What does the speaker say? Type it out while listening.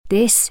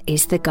This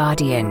is The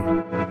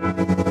Guardian.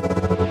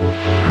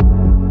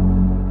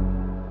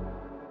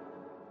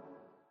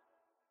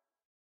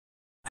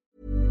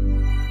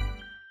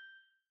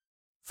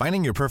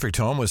 Finding your perfect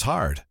home was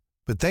hard,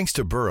 but thanks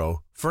to Burrow,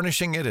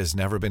 furnishing it has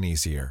never been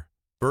easier.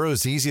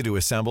 Burrow's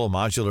easy-to-assemble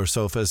modular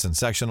sofas and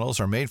sectionals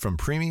are made from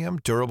premium,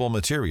 durable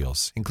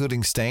materials,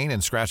 including stain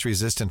and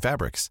scratch-resistant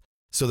fabrics.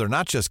 So they're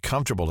not just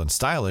comfortable and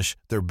stylish,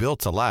 they're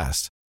built to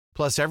last.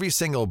 Plus, every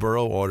single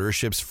Burrow order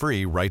ships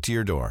free right to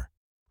your door.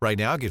 Right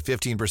now, get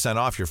 15%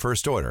 off your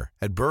first order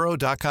at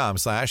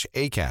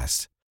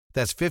burrow.com/ACAST.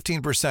 That's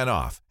 15%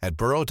 off at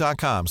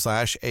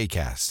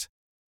burrow.com/ACAST.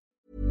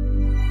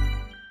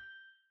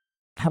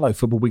 Hello,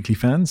 Football Weekly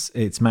fans.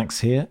 It's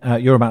Max here.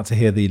 You're about to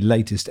hear the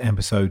latest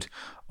episode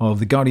of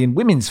The Guardian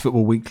Women's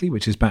Football Weekly,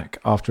 which is back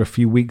after a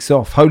few weeks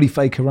off. Holy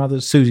Faker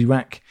Others, Susie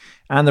Rack,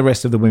 and the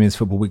rest of the Women's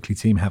Football Weekly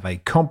team have a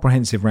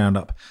comprehensive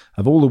roundup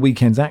of all the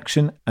weekend's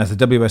action as the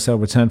WSL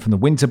return from the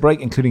winter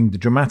break, including the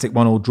dramatic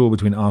 1-1 draw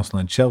between Arsenal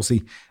and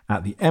Chelsea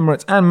at the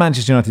Emirates, and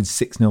Manchester United's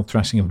 6-0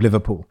 thrashing of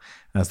Liverpool.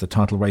 As the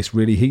title race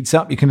really heats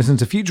up, you can listen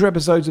to future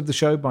episodes of the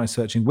show by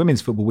searching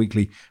Women's Football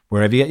Weekly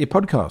wherever you get your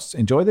podcasts.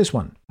 Enjoy this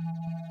one.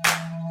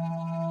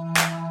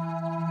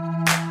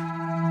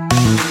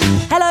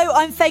 Hello,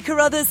 I'm Faker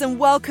Others and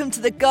welcome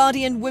to The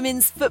Guardian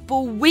Women's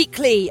Football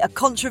Weekly. A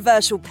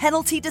controversial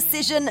penalty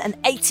decision, an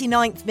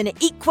 89th minute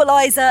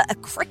equaliser, a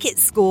cricket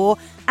score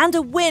and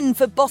a win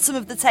for bottom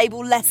of the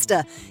table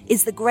Leicester.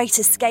 Is the Great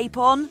Escape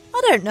on?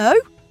 I don't know,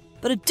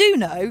 but I do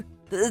know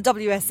that the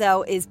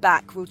WSL is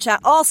back. We'll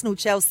chat Arsenal,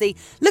 Chelsea,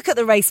 look at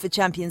the race for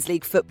Champions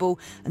League football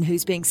and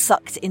who's being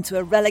sucked into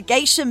a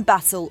relegation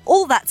battle.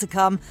 All that to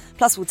come.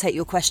 Plus we'll take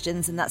your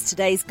questions, and that's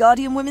today's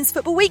Guardian Women's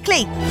Football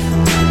Weekly.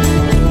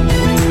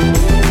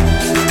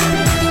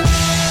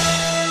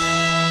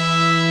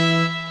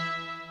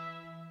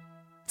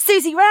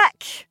 Susie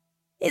Rack,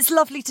 it's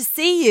lovely to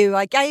see you.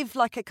 I gave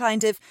like a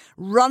kind of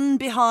run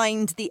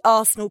behind the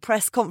Arsenal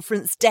press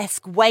conference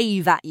desk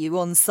wave at you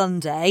on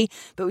Sunday,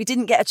 but we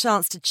didn't get a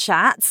chance to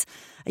chat.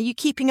 Are you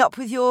keeping up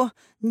with your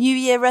New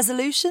Year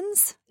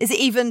resolutions? Is it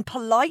even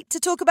polite to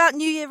talk about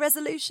New Year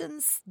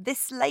resolutions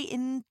this late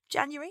in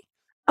January?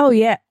 Oh,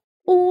 yeah.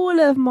 All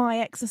of my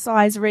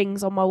exercise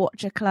rings on my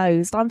watch are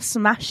closed. I'm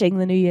smashing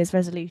the New Year's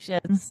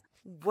resolutions.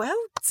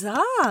 Well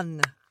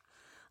done.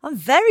 I'm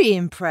very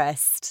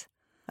impressed.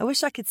 I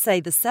wish I could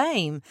say the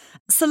same.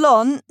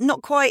 Salon,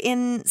 not quite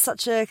in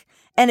such a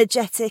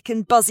energetic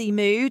and buzzy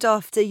mood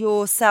after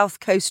your South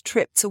Coast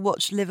trip to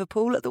watch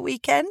Liverpool at the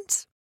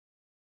weekend?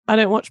 I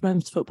don't watch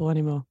men's football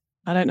anymore.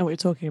 I don't know what you're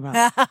talking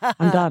about.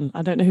 I'm done.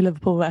 I don't know who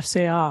Liverpool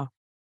FC are.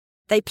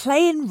 They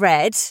play in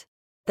red.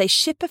 They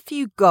ship a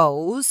few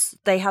goals.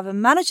 They have a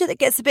manager that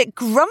gets a bit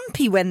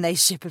grumpy when they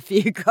ship a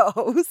few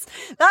goals.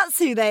 That's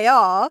who they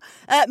are.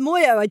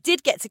 Moyo, I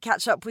did get to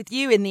catch up with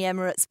you in the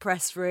Emirates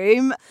press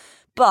room.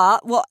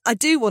 But what I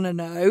do want to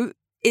know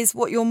is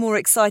what you're more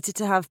excited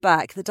to have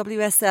back, the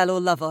WSL or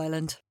Love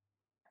Island?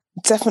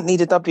 Definitely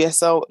the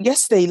WSL.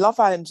 Yesterday, Love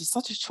Island was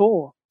such a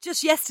chore.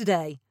 Just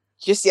yesterday?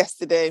 Just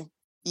yesterday,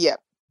 yeah.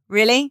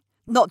 Really?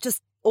 Not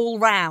just all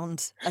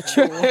round a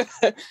chore?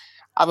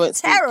 I won't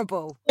speak.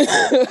 Terrible.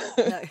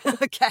 No.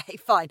 Okay,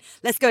 fine.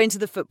 Let's go into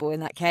the football in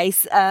that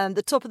case.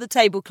 The top of the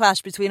table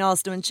clash between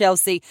Arsenal and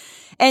Chelsea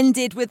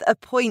ended with a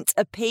point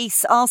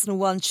apiece. Arsenal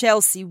won,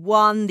 Chelsea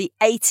won. The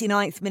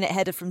 89th minute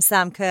header from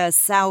Sam Kerr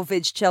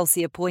salvaged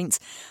Chelsea a point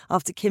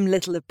after Kim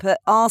Little had put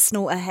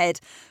Arsenal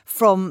ahead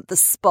from the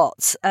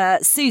spot.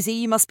 Susie,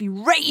 you must be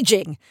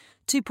raging.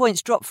 2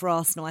 points dropped for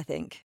Arsenal, I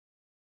think.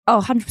 Oh,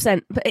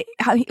 100%. But it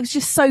was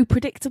just so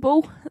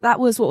predictable. That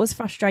was what was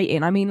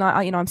frustrating. I mean,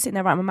 like, I'm sitting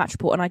there writing my match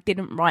report and I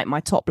didn't write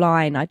my top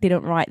line. I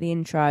didn't write the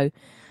intro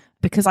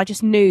because I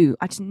just knew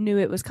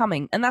it was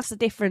coming. And that's the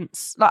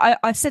difference. Like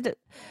I said it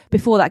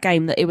before that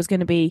game that it was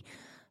going to be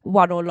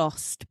won or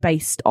lost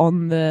based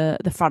on the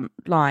front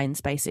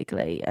lines,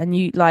 basically. And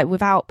you, like,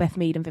 without Beth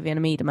Mead and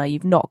Viviana Miedema,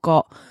 you've not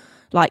got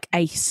like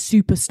a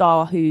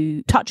superstar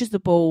who touches the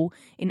ball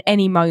in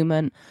any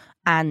moment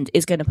and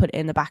is going to put it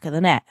in the back of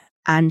the net.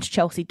 And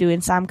Chelsea doing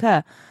Sam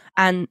Kerr.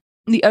 And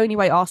the only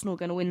way Arsenal were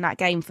going to win that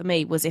game for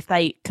me was if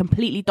they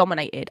completely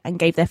dominated and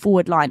gave their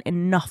forward line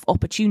enough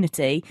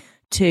opportunity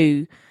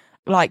to,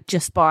 like,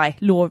 just by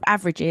law of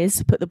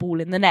averages, put the ball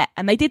in the net.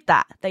 And they did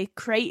that. They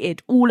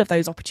created all of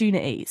those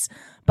opportunities,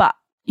 but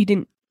you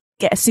didn't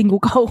get a single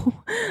goal,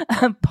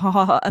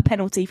 bar a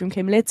penalty from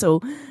Kim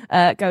Little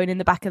going in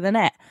the back of the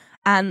net.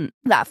 And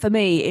that, for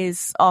me,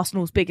 is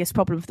Arsenal's biggest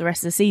problem for the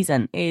rest of the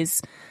season,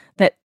 is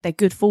that they're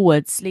good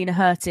forwards. Lena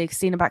Hurtig,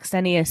 Stina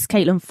Baxtenius,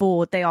 Caitlin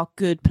Ford, they are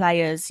good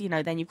players. You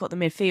know, then you've got the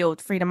midfield.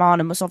 Frida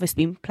Arnhem has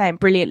obviously been playing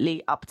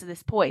brilliantly up to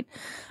this point.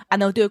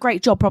 And they'll do a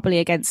great job probably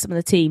against some of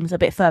the teams a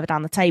bit further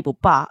down the table.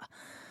 But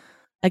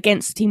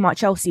against a team like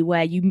Chelsea,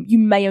 where you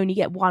may only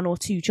get one or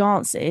two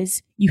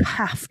chances, you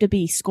have to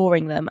be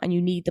scoring them and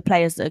you need the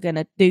players that are going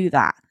to do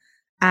that.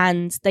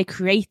 And they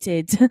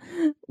created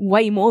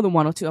way more than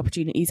one or two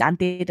opportunities and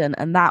didn't.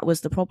 And that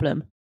was the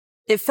problem.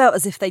 It felt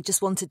as if they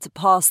just wanted to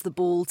pass the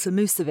ball to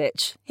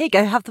Musovic. Here you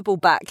go, have the ball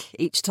back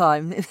each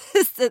time.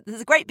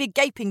 There's a great big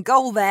gaping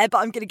goal there, but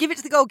I'm going to give it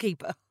to the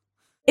goalkeeper.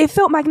 It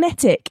felt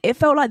magnetic. It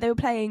felt like they were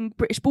playing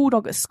British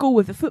Bulldog at school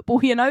with the football,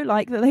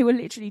 like that they were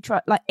literally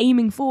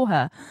aiming for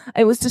her.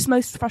 It was just the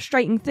most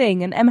frustrating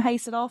thing. And Emma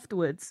Hayes said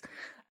afterwards,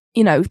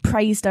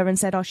 praised her and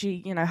said, oh,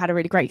 she, had a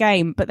really great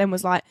game, but then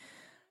was like,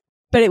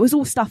 but it was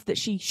all stuff that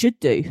she should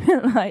do.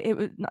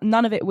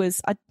 None of it was,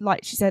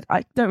 like she said,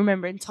 I don't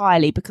remember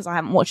entirely because I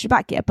haven't watched it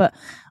back yet, but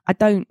I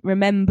don't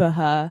remember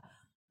her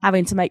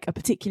having to make a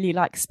particularly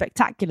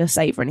spectacular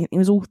save or anything. It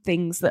was all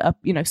things that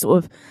are,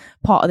 sort of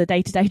part of the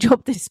day-to-day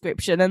job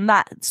description. And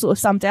that sort of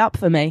summed it up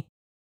for me.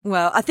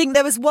 Well, I think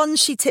there was one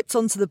she tipped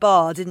onto the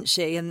bar, didn't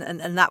she? And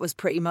that was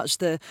pretty much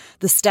the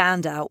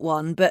standout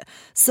one. But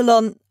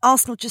Salon,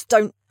 Arsenal just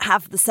don't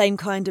have the same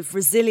kind of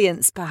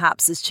resilience,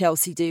 perhaps, as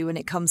Chelsea do when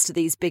it comes to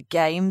these big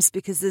games.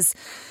 Because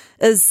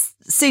as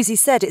Susie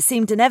said, it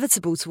seemed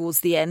inevitable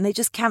towards the end. They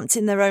just camped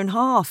in their own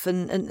half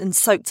and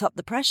soaked up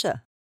the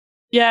pressure.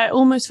 Yeah, it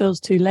almost feels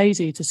too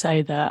lazy to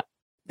say that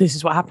this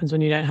is what happens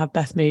when you don't have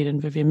Beth Mead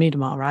and Vivian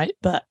Miedemar, right?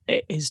 But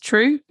it is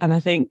true. And I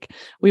think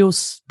we all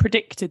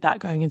predicted that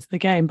going into the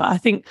game. But I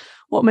think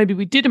what maybe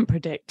we didn't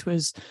predict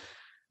was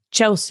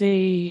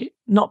Chelsea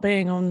not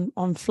being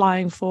on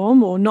flying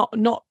form or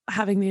not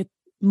having the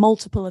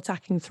multiple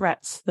attacking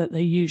threats that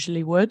they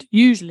usually would.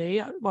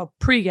 Usually,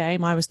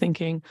 pre-game, I was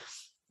thinking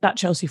that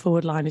Chelsea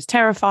forward line is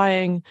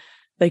terrifying.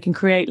 They can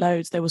create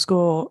loads, they will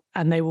score,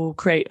 and they will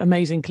create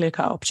amazing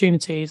clear-cut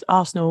opportunities.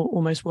 Arsenal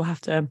almost will have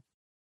to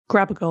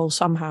grab a goal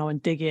somehow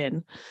and dig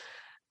in.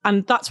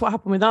 And that's what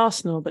happened with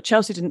Arsenal, but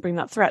Chelsea didn't bring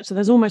that threat. So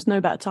there's almost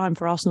no better time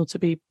for Arsenal to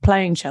be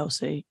playing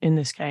Chelsea in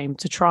this game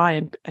to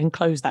try and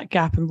close that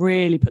gap and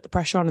really put the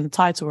pressure on in the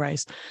title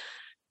race.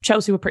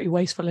 Chelsea were pretty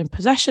wasteful in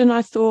possession,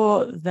 I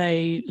thought.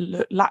 They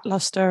looked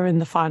lacklustre in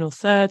the final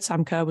third.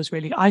 Sam Kerr was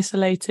really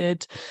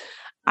isolated.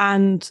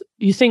 And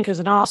you think as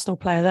an Arsenal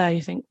player there,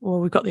 you think, well,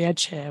 we've got the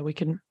edge here. We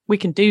can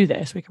do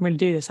this. We can really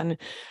do this. And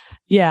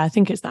yeah, I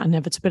think it's that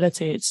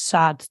inevitability. It's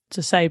sad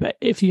to say, but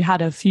if you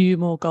had a few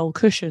more goal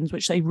cushions,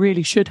 which they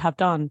really should have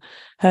done,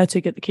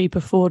 Hurtig at the keeper,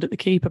 Ford at the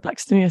keeper,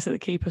 Blackstenius at the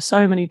keeper,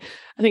 so many.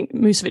 I think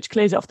Musovic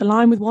clears it off the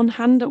line with one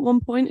hand at one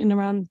point in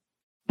around,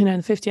 in the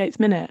 58th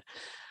minute.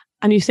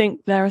 And you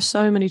think there are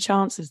so many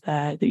chances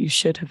there that you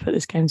should have put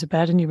this game to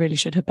bed and you really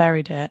should have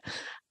buried it.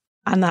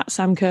 And that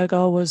Sam Kerr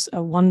goal was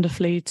a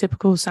wonderfully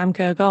typical Sam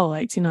Kerr goal.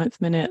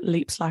 89th minute,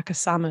 leaps like a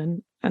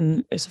salmon.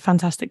 And it's a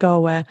fantastic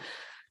goal where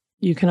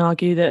you can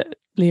argue that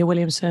Leah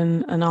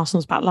Williamson and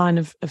Arsenal's back line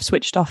have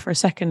switched off for a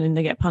second and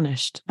they get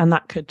punished. And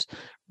that could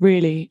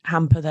really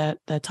hamper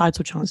their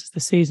title chances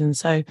this season.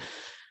 So,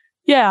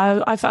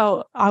 yeah, I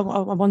felt I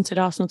wanted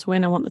Arsenal to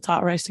win. I want the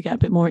title race to get a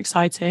bit more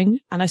exciting.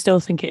 And I still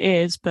think it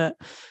is. But,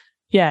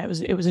 yeah,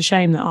 it was a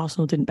shame that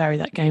Arsenal didn't bury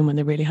that game when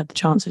they really had the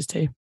chances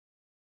to.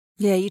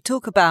 Yeah, you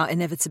talk about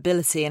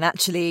inevitability, and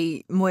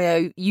actually,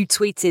 Moyo, you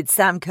tweeted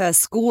Sam Kerr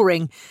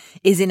scoring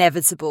is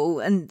inevitable.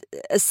 And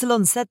as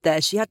Salon said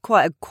there, she had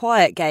quite a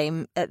quiet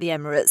game at the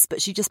Emirates,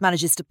 but she just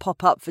manages to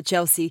pop up for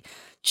Chelsea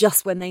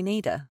just when they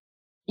need her.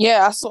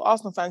 Yeah, I saw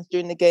Arsenal fans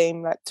during the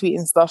game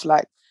tweeting stuff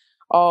like,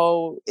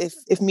 oh, if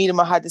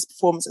Miedemar had this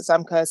performance that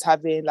Sam Kerr's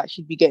having,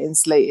 she'd be getting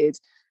slated.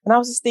 And I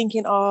was just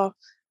thinking,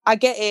 I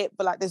get it,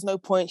 but there's no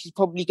point. She's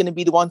probably going to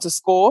be the one to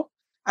score.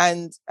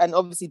 And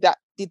obviously that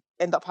did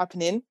end up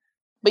happening.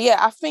 But yeah,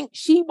 I think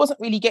she wasn't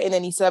really getting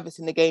any service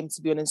in the game,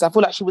 to be honest. I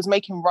feel like she was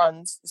making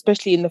runs,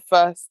 especially in the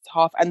first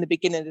half and the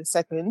beginning of the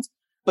second,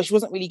 but she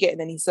wasn't really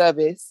getting any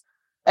service.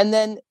 And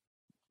then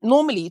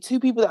normally two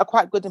people that are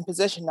quite good in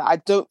possession that I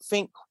don't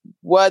think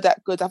were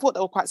that good. I thought they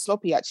were quite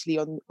sloppy actually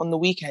on the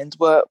weekend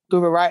were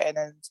Gura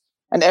Wrighton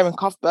and Erin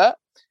Cuthbert.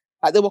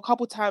 There were a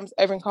couple of times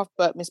Erin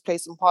Cuthbert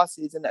misplaced some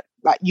passes and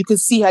you could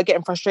see her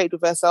getting frustrated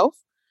with herself.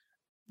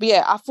 But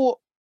yeah, I thought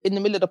in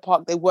the middle of the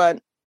park they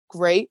weren't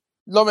great.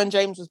 Lauren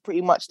James was pretty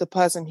much the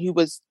person who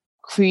was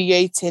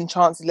creating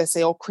chances, let's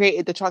say, or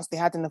created the chance they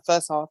had in the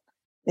first half.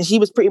 And she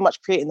was pretty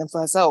much creating them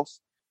for herself.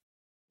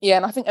 Yeah,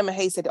 and I think Emma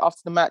Hayes said it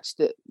after the match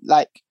that,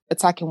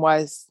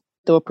 attacking-wise,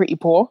 they were pretty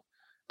poor.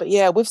 But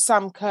yeah, with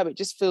Sam Kerr, it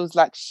just feels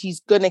like she's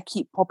going to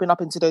keep popping up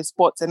into those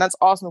spots. And as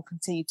Arsenal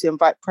continue to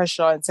invite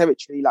pressure and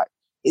territory,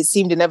 it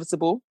seemed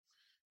inevitable.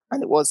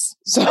 And it was.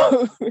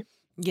 So...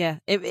 Yeah,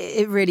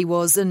 it really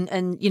was.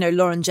 And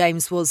Lauren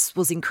James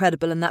was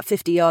incredible. And that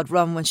 50-yard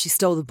run when she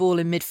stole the ball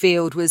in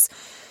midfield was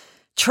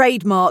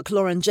trademark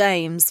Lauren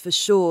James for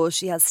sure.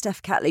 She had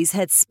Steph Catley's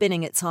head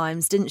spinning at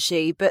times, didn't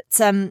she? But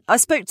I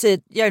spoke to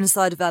Jonas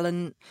Eidevall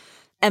and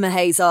Emma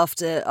Hayes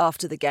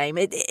after the game.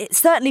 It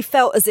certainly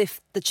felt as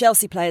if the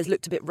Chelsea players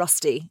looked a bit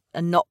rusty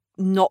and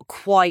not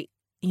quite,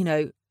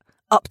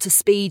 up to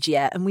speed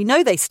yet. And we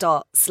know they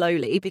start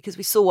slowly because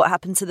we saw what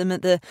happened to them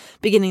at the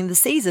beginning of the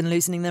season,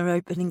 losing their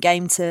opening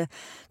game to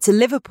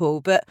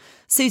Liverpool. But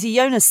Susie,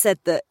 Jonas said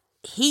that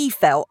he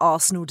felt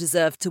Arsenal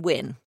deserved to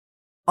win.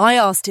 I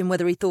asked him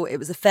whether he thought it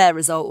was a fair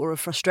result or a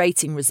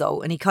frustrating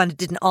result, and he kind of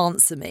didn't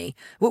answer me.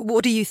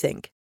 What do you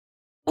think?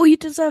 Well, you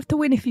deserve to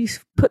win if you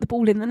put the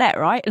ball in the net,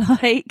 right?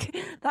 Like,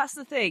 that's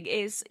the thing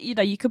is,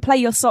 you can play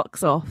your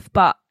socks off,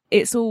 but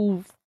it's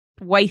all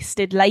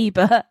wasted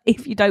labour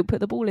if you don't put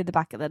the ball in the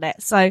back of the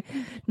net. So,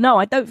 no,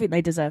 I don't think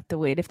they deserve to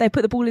win. If they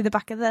put the ball in the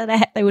back of the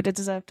net, they would have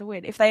deserved to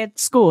win. If they had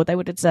scored, they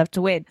would have deserved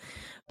to win.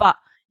 But,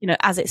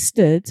 as it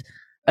stood,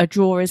 a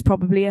draw is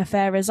probably a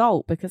fair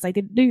result because they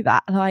didn't do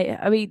that. Like,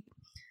 I mean,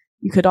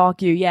 you could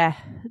argue,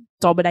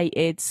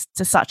 dominated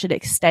to such an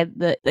extent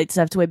that they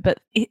deserve to win, but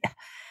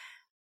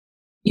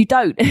you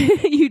don't.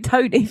 You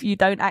don't if you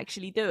don't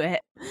actually do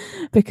it,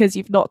 because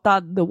you've not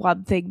done the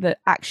one thing that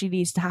actually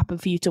needs to happen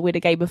for you to win a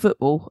game of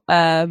football,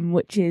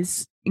 which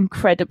is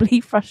incredibly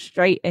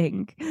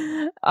frustrating.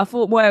 I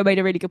thought Moyo made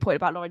a really good point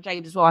about Lauren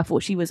James as well. I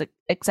thought she was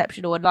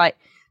exceptional and like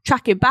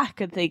tracking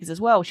back and things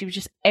as well. She was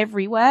just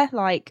everywhere,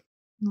 like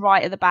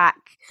right at the back,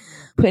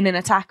 putting in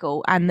a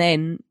tackle and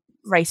then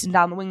racing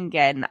down the wing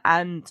again,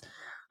 and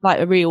like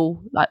a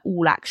real like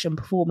all action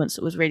performance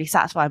that was really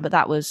satisfying. But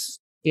that was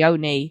the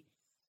only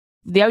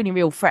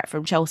real threat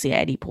from Chelsea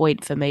at any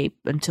point for me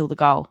until the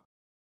goal.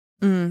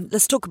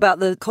 Let's talk about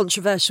the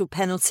controversial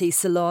penalty,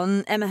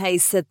 Salon. Emma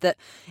Hayes said that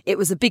it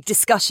was a big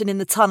discussion in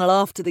the tunnel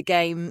after the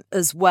game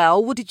as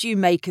well. What did you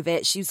make of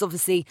it? She was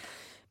obviously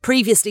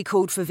previously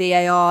called for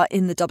VAR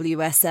in the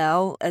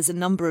WSL, as a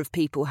number of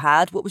people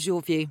had. What was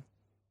your view?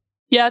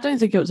 Yeah, I don't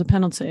think it was a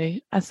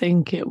penalty. I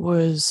think it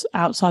was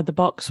outside the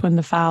box when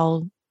the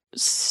foul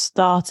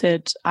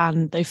started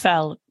and they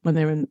fell when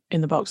they were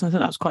in the box. And I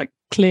think that was quite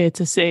clear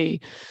to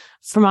see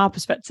from our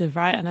perspective,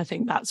 right? And I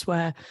think that's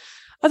where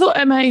I thought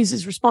Emma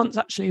Hayes' response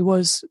actually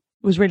was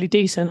really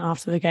decent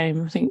after the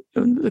game. I think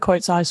the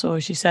quotes I saw,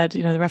 she said,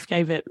 the ref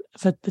gave it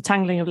for the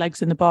tangling of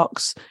legs in the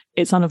box.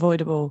 It's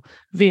unavoidable.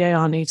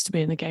 VAR needs to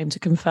be in the game to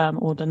confirm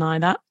or deny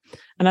that.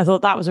 And I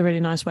thought that was a really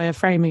nice way of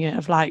framing it,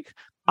 of like,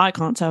 I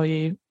can't tell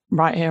you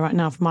right here, right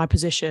now, from my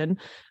position.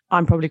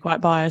 I'm probably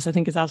quite biased. I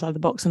think it's outside the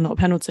box and not a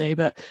penalty,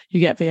 but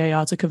you get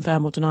VAR to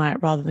confirm or deny it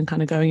rather than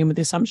kind of going in with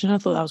the assumption. I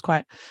thought that was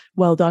quite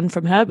well done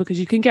from her, because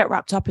you can get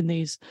wrapped up in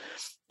these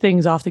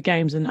things after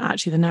games and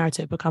actually the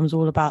narrative becomes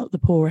all about the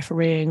poor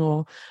refereeing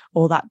or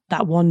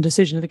that one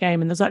decision of the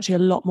game. And there's actually a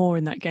lot more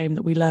in that game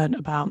that we learned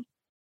about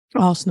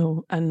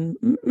Arsenal and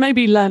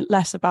maybe learned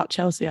less about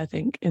Chelsea, I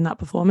think, in that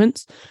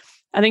performance.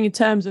 I think in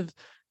terms of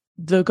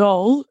the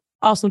goal,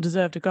 Arsenal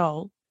deserved a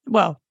goal.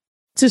 Well,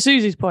 to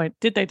Susie's point,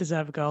 did they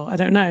deserve a goal? I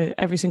don't know.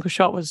 Every single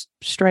shot was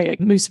straight at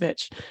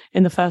Musovic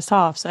in the first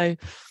half. So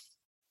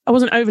I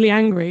wasn't overly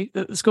angry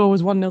that the score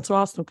was 1-0 to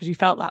Arsenal, because you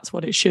felt that's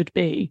what it should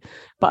be.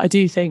 But I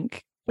do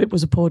think it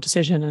was a poor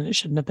decision and it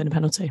shouldn't have been a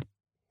penalty.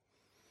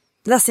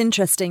 That's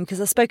interesting, because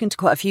I've spoken to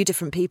quite a few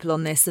different people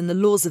on this, and the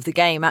laws of the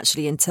game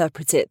actually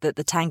interpret it that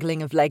the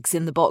tangling of legs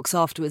in the box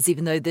afterwards,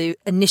 even though the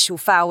initial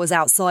foul was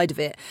outside of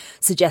it,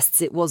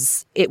 suggests it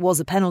was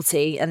a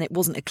penalty and it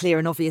wasn't a clear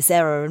and obvious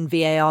error, and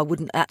VAR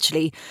wouldn't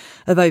actually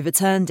have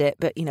overturned it.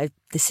 But,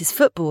 this is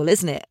football,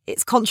 isn't it?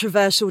 It's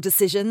controversial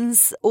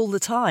decisions all the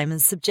time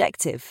and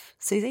subjective.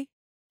 Susie?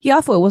 Yeah,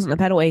 I thought it wasn't a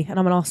penalty, and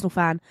I'm an Arsenal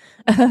fan.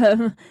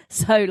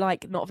 So,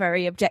 not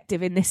very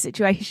objective in this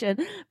situation.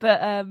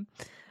 But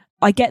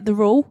I get the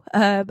rule,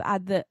 and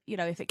that,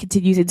 if it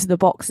continues into the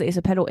box, it is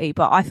a penalty.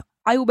 But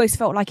I almost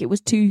felt like it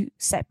was two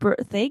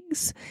separate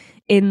things,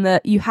 in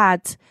that you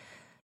had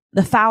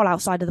the foul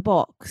outside of the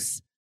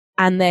box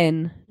and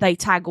then they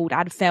tangled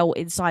and fell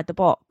inside the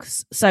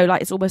box. So,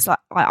 it's almost like,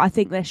 I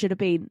think there should have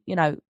been,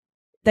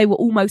 they were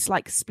almost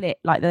split,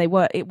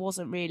 it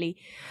wasn't really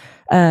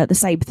the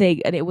same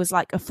thing, and it was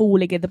like a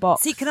falling in the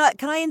box. See, can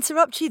I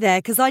interrupt you there,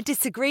 because I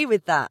disagree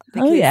with that,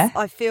 because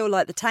I feel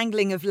like the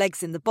tangling of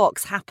legs in the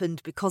box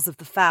happened because of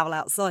the foul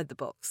outside the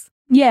box.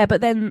 Yeah, but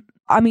then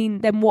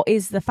what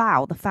is the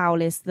foul? The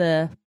foul is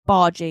the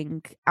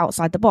barging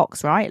outside the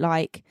box, right?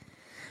 Like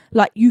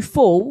you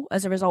fall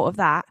as a result of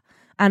that,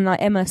 and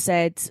like Emma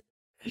said,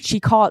 she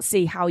can't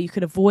see how you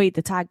can avoid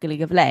the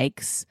tangling of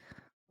legs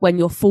when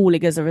you're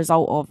falling as a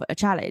result of a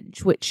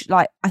challenge, which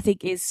I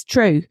think is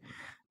true.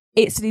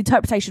 It's an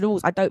interpretation of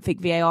rules. I don't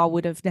think VAR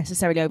would have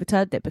necessarily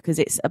overturned it, because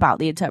it's about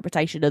the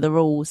interpretation of the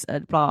rules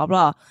and blah, blah,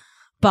 blah.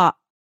 But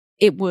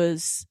it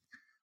was,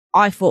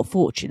 I thought,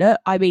 fortunate.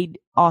 I mean,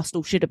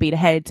 Arsenal should have been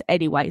ahead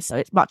anyway, so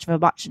it's much of a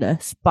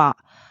muchness. But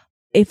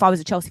if I was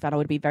a Chelsea fan, I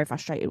would have been very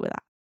frustrated with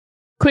that.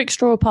 Quick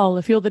straw poll.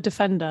 If you're the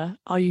defender,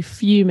 are you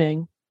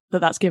fuming that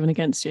that's given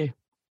against you?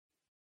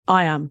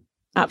 I am.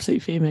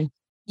 Absolutely fuming.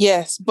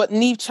 Yes, but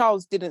Niamh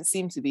Charles didn't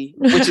seem to be,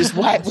 which is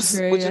why it was,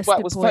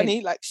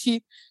 funny.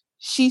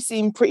 She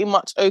seemed pretty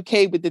much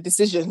okay with the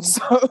decision.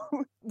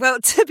 So,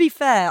 well, to be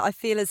fair, I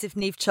feel as if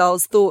Niamh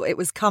Charles thought it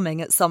was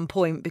coming at some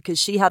point, because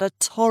she had a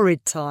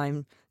torrid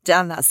time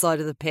down that side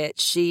of the pitch.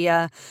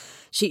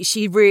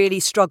 She really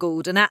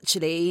struggled, and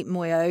actually,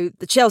 Moyo,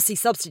 the Chelsea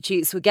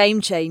substitutes were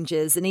game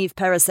changers, and Eve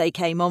Perisset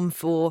came on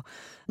for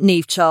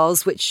Niamh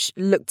Charles, which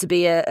looked to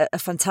be a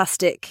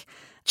fantastic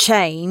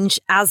change,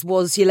 as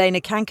was Jelena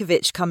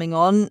Kankovic coming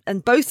on,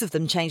 and both of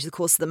them changed the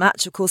course of the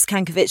match. Of course,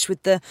 Kankovic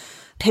with the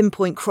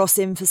pinpoint cross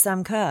in for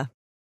Sam Kerr.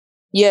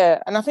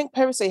 Yeah, and I think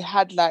Perisset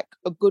had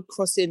a good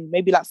cross in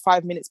maybe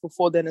 5 minutes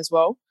before then as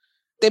well.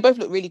 they both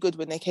looked really good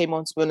when they came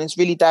on, to be honest,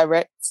 really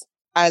direct.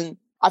 And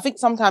I think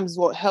sometimes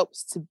what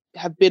helps to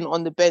have been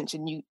on the bench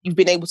and you've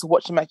been able to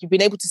watch the match, you've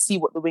been able to see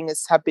what the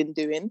wingers have been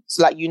doing.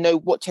 So like, you know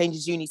what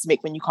changes you need to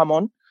make when you come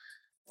on.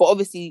 But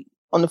obviously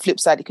on the flip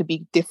side, it could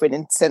be different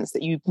in the sense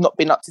that you've not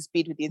been up to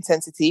speed with the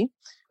intensity.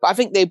 But I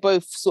think they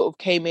both sort of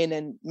came in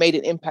and made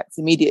an impact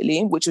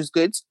immediately, which was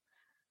good.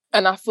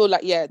 And I feel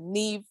like, yeah,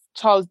 Niamh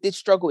Charles did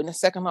struggle in the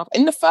second half.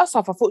 In the first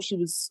half, I thought she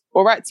was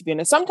all right, to be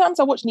honest. Sometimes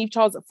I watch Niamh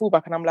Charles at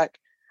fullback and I'm like,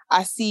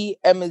 I see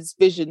Emma's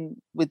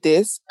vision with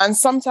this. And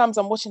sometimes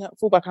I'm watching her at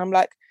fullback and I'm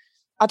like,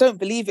 I don't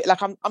believe it.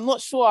 Like, I'm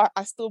not sure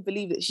I still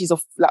believe that she's a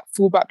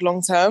fullback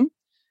long term.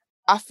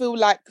 I feel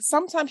like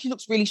sometimes she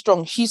looks really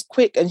strong. She's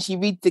quick and she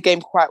reads the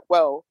game quite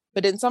well.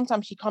 But then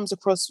sometimes she comes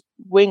across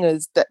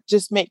wingers that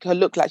just make her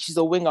look like she's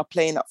a winger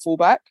playing at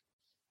fullback.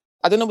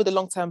 I don't know what the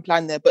long-term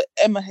plan there, but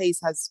Emma Hayes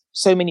has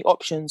so many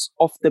options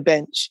off the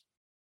bench.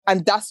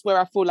 And that's where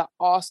I feel like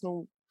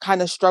Arsenal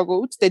kind of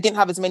struggled. They didn't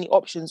have as many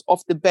options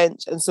off the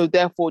bench. And so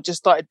therefore just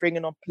started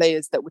bringing on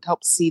players that would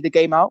help see the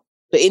game out.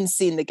 But in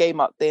seeing the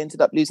game out, they ended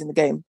up losing the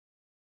game.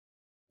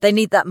 They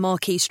need that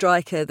marquee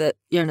striker that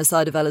Jonas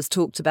Eidevall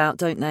talked about,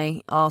 don't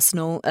they,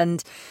 Arsenal?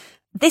 And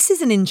this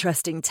is an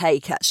interesting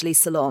take, actually,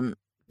 Salon,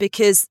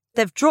 because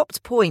they've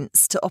dropped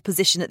points to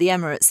opposition at the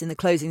Emirates in the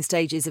closing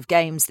stages of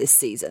games this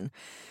season.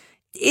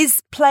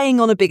 Is playing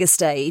on a bigger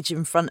stage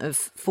in front of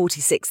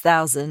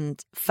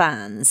 46,000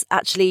 fans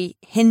actually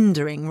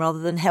hindering rather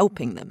than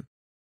helping them?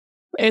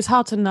 It's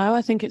hard to know.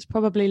 I think it's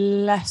probably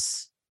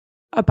less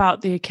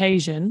about the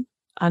occasion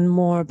and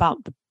more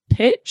about the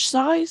pitch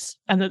size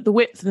and the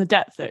width and the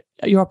depth that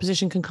your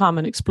opposition can come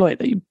and exploit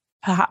that you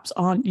perhaps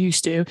aren't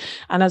used to.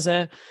 And as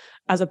a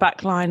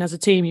back line, as a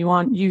team, you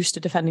aren't used to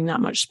defending that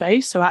much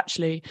space. So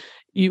actually,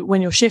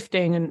 when you're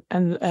shifting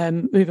and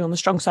moving on the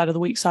strong side or the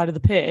weak side of the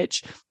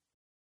pitch,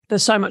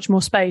 there's so much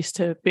more space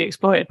to be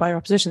exploited by your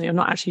opposition that you're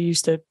not actually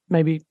used to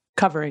maybe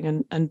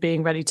covering and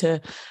being ready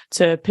to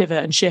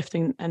pivot and shift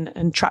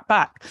and track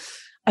back.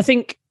 I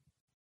think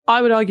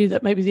I would argue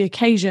that maybe the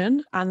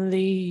occasion and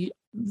the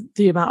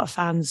amount of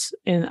fans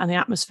and the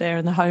atmosphere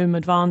and the home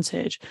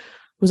advantage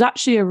was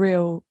actually a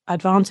real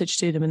advantage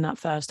to them in that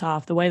first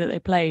half. The way that they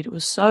played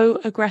was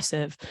so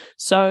aggressive,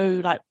 so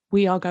like,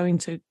 we are going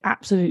to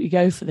absolutely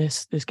go for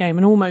this game.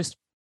 And almost,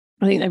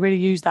 I think they really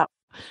used that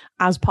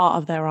as part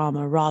of their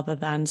armour rather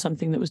than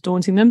something that was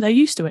daunting them. They're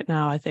used to it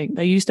now, I think.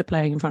 They're used to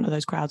playing in front of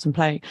those crowds and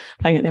playing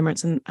at the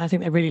Emirates, and I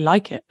think they really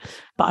like it.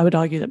 But I would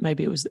argue that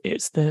maybe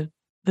it's the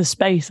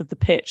space of the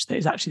pitch that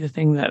is actually the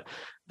thing that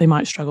they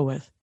might struggle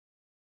with.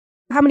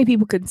 How many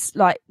people could,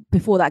 like,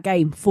 before that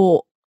game,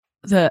 thought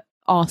that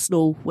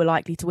Arsenal were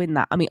likely to win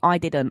that? I mean, I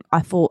didn't. I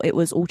thought it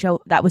was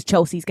that was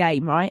Chelsea's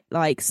game, right?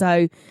 Like,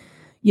 so,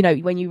 you know,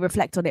 when you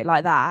reflect on it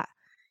like that,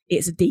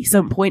 it's a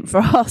decent point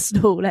for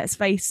Arsenal, let's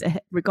face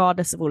it,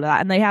 regardless of all of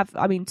that. And they have,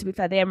 I mean, to be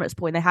fair, the Emirates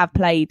point, they have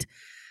played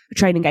a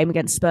training game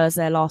against Spurs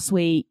there last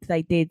week.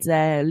 They did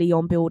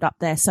Lyon build up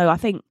there. So I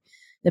think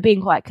they're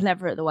being quite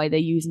clever at the way they're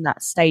using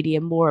that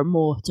stadium more and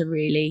more to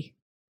really,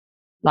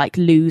 like,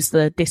 lose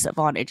the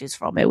disadvantages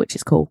from it, which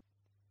is cool.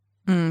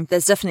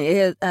 There's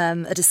definitely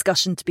a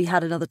discussion to be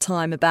had another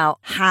time about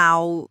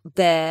how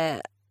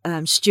they're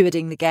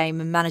stewarding the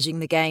game and managing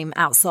the game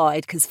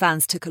outside, because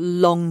fans took a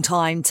long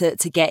time to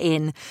get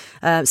in.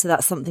 So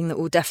that's something that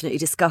we'll definitely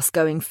discuss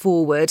going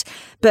forward.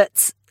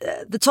 But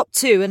the top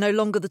two are no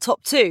longer the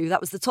top two. That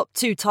was the top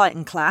two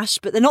Titan clash,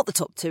 but they're not the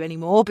top two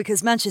anymore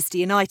because Manchester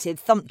United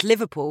thumped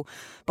Liverpool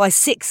by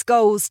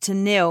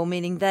 6-0,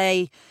 meaning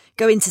they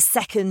go into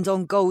second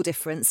on goal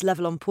difference,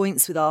 level on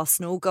points with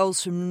Arsenal.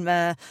 Goals from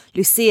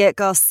Lucia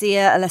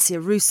Garcia,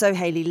 Alessia Russo,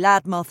 Hayley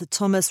Ladd, Martha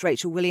Thomas,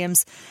 Rachel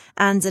Williams,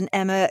 and an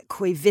Emma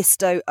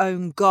Quivisto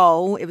own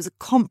goal. It was a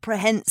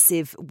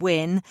comprehensive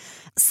win.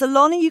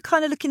 Salon, are you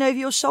kind of looking over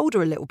your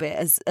shoulder a little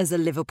bit as a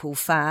Liverpool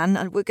fan?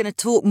 And we're going to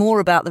talk more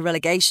about the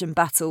relegation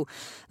battle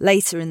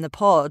later in the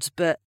pod,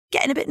 but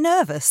getting a bit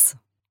nervous.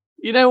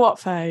 You know what,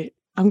 Faye?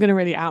 I'm going to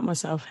really out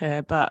myself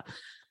here, but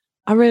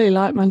I really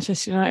like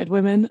Manchester United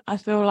women. I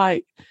feel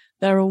like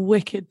they're a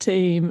wicked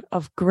team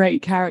of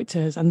great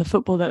characters, and the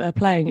football that they're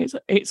playing,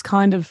 it's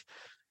kind of,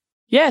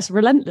 yes,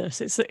 relentless.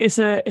 It's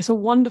a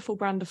wonderful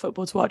brand of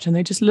football to watch, and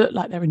they just look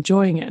like they're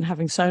enjoying it and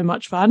having so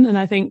much fun. And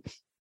I think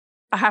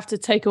I have to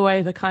take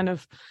away the kind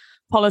of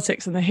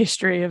politics and the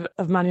history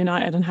of Man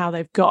United and how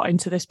they've got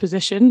into this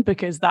position,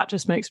 because that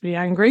just makes me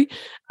angry.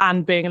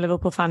 And being a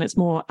Liverpool fan, it's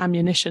more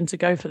ammunition to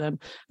go for them.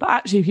 But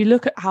actually, if you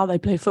look at how they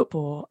play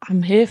football,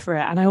 I'm here for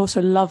it. And I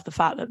also love the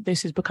fact that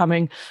this is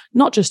becoming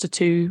not just a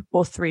 2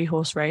 or 3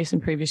 horse race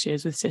in previous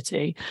years with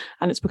City,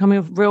 and it's becoming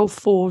a real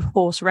 4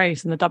 horse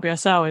race, and the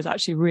WSL is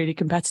actually really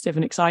competitive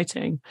and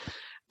exciting.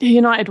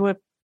 United were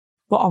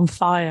on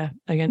fire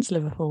against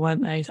Liverpool,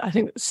 weren't they? I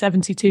think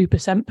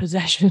 72%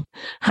 possession.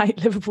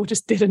 Liverpool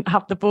just didn't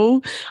have the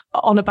ball.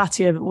 Ona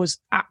Batia was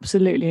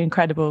absolutely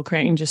incredible,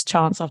 creating just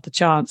chance after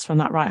chance from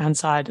that right-hand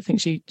side. I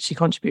think she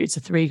contributed to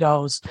 3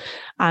 goals.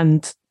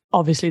 And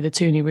obviously the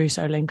Tooney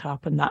Russo link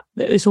up, and that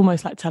it's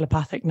almost like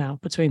telepathic now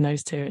between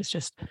those two. It's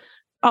just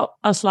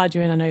I'll slide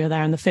you in. I know you're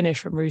there. And the finish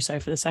from Russo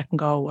for the second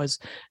goal was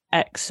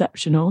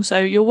exceptional. So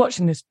you're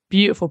watching this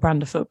beautiful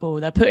brand of football.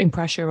 They're putting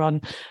pressure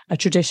on a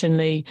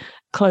traditionally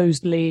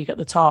closed league at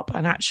the top,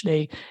 and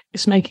actually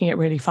it's making it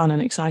really fun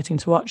and exciting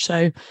to watch.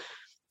 So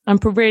I'm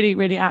really,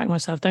 really outing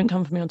myself. Don't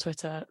come for me on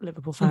Twitter,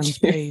 Liverpool fans,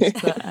 please.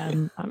 But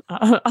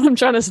I'm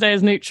trying to stay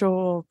as neutral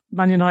or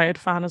Man United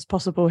fan as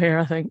possible here,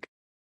 I think.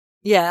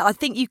 Yeah, I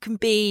think you can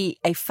be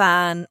a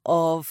fan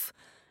of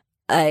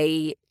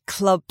a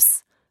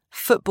club's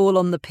football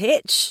on the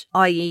pitch,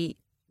 i.e.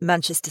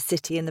 Manchester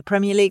City in the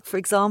Premier League, for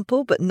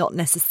example, but not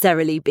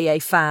necessarily be a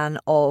fan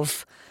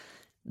of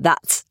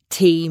that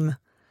team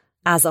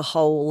as a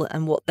whole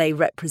and what they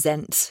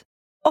represent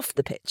off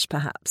the pitch,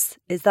 perhaps.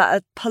 Is that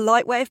a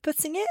polite way of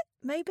putting it,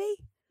 maybe?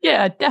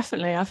 Yeah,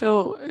 definitely. I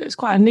feel it's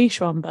quite a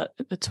niche one, but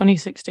the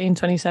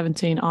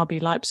 2016-2017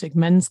 RB Leipzig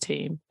men's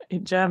team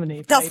in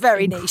Germany. That's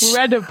very niche.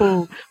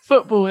 Incredible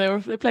football.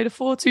 They played a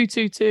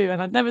 4-2-2-2,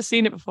 and I'd never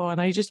seen it before. And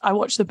I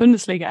watch the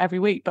Bundesliga every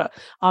week, but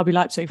RB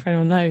Leipzig, for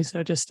anyone knows,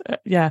 so just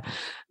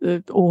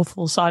the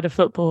awful side of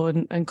football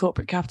and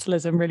corporate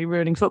capitalism really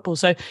ruining football.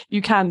 So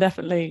you can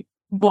definitely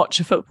watch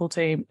a football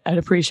team and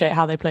appreciate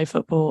how they play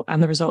football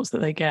and the results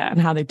that they get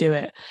and how they do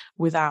it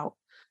without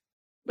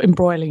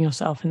embroiling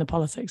yourself in the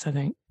politics, I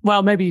think.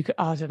 Well, maybe you could,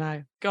 I don't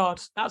know.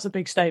 God, that's a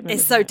big statement.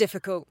 It's so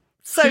difficult.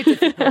 So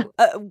difficult.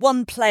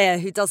 One player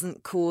who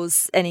doesn't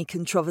cause any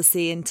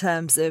controversy in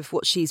terms of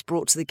what she's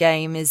brought to the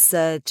game is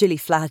Gilly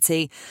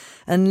Flaherty.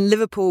 And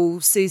Liverpool,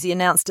 Susie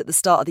announced at the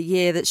start of the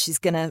year that she's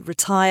going to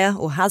retire,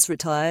 or has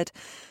retired.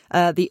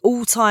 The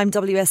all-time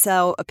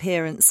WSL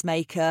appearance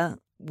maker.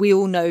 We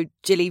all know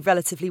Gilly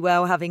relatively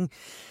well, having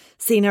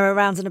seen her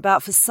around and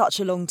about for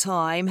such a long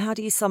time. How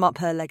do you sum up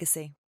her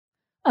legacy?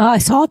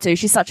 It's hard to.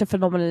 She's such a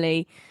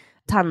phenomenally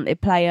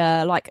talented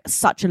player, like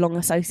such a long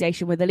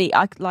association with the league.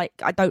 I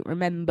don't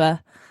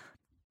remember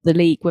the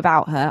league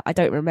without her. I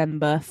don't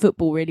remember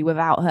football really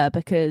without her,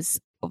 because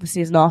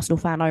obviously as an Arsenal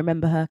fan, I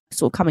remember her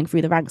sort of coming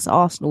through the ranks at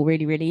Arsenal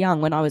really, really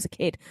young when I was a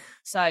kid.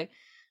 So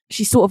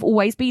she's sort of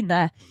always been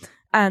there.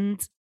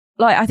 And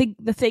like, I think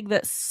the thing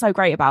that's so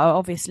great about her,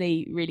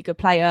 obviously really good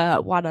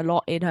player, won a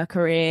lot in her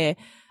career,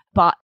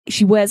 but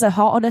she wears her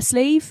heart on her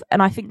sleeve.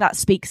 And I think that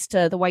speaks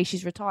to the way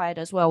she's retired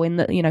as well, in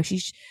that, you know,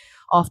 she's,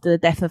 after the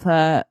death of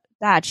her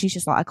dad, she's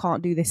just like, I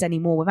can't do this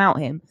anymore without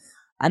him.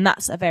 And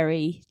that's a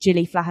very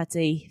Gilly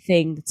Flaherty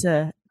thing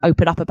to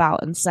open up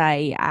about and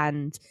say,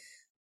 and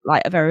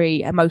like a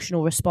very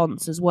emotional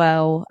response as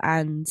well,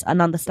 and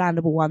an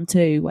understandable one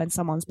too, when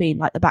someone's been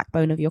like the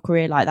backbone of your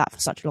career like that for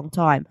such a long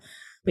time.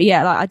 But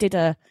yeah, like I did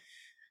a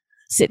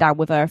sit down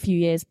with her a few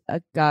years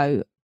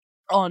ago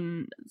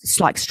on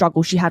like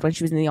struggles she had when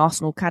she was in the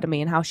Arsenal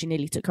academy and how she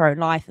nearly took her own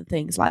life and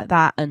things like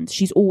that. And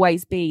she's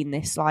always been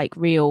this like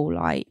real,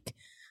 like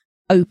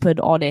open,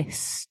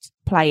 honest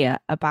player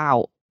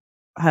about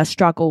her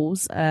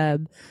struggles.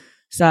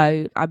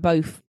 So I'm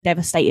both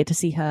devastated to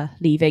see her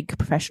leaving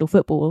professional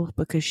football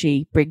because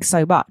she brings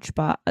so much,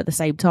 but at the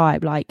same time,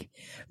 like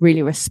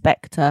really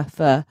respect her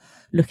for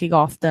looking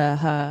after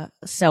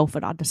herself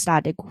and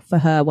understanding for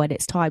her when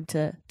it's time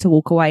to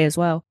walk away as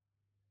well.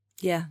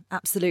 Yeah,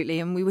 absolutely.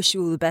 And we wish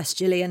you all the best,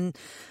 Gilly. And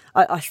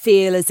I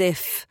feel as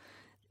if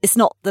it's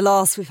not the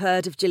last we've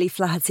heard of Gilly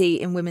Flaherty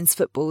in women's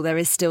football. There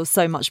is still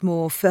so much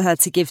more for her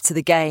to give to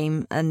the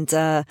game. And,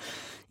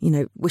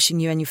 wishing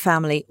you and your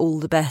family all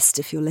the best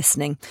if you're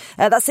listening.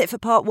 That's it for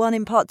part one.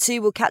 In part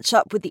two, we'll catch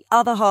up with the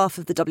other half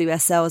of the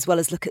WSL, as well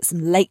as look at some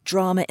late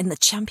drama in the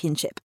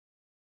Championship.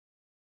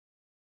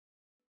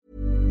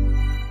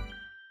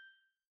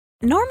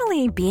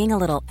 Normally, being a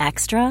little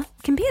extra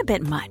can be a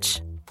bit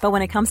much. But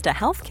when it comes to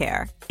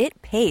healthcare,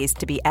 it pays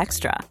to be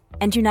extra.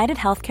 And United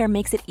Healthcare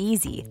makes it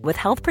easy with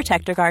Health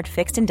Protector Guard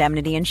fixed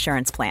indemnity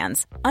insurance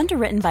plans.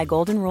 Underwritten by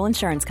Golden Rule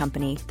Insurance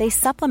Company, they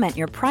supplement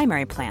your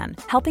primary plan,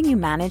 helping you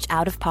manage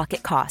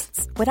out-of-pocket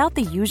costs without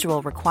the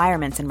usual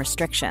requirements and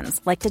restrictions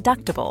like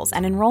deductibles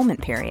and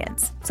enrollment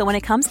periods. So when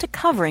it comes to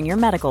covering your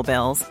medical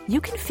bills,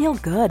 you can feel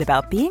good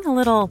about being a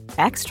little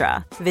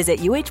extra. Visit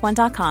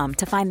uh1.com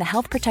to find the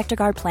Health Protector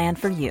Guard plan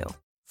for you.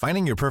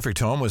 Finding your perfect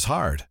home was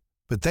hard,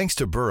 but thanks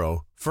to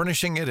Burrow,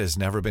 furnishing it has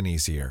never been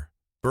easier.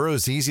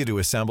 Burrow's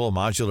easy-to-assemble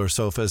modular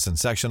sofas and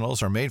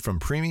sectionals are made from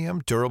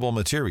premium, durable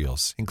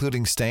materials,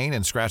 including stain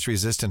and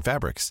scratch-resistant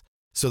fabrics.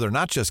 So they're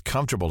not just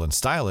comfortable and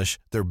stylish,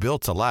 they're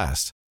built to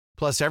last.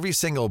 Plus, every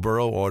single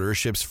Burrow order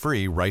ships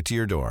free right to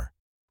your door.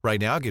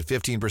 Right now, get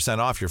 15%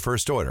 off your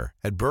first order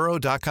at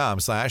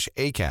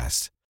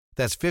burrow.com/ACAST.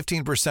 That's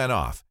 15%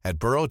 off at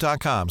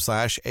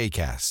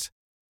burrow.com/ACAST.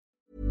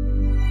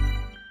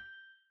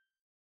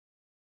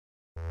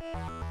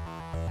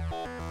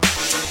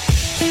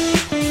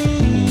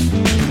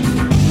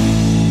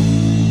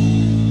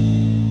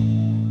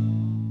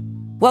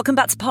 Welcome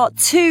back to part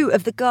two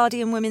of the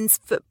Guardian Women's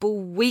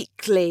Football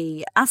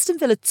Weekly. Aston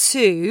Villa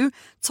 2,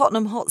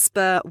 Tottenham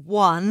Hotspur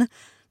 1.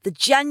 The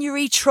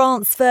January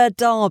transfer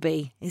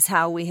derby is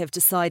how we have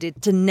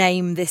decided to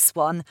name this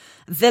one.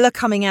 Villa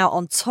coming out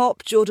on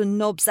top, Jordan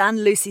Nobbs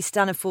and Lucy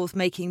Staniforth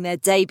making their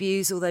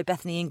debuts, although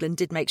Bethany England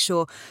did make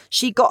sure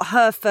she got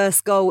her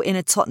first goal in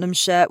a Tottenham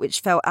shirt,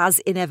 which felt as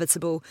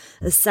inevitable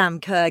as Sam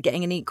Kerr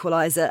getting an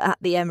equaliser at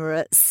the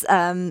Emirates.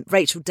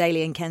 Rachel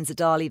Daly and Kenza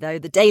Darley, though.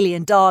 The Daly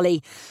and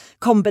Darley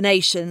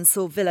combination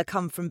saw Villa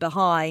come from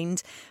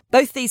behind.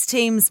 Both these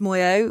teams,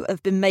 Moyo,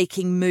 have been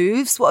making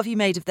moves. What have you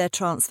made of their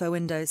transfer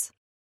windows?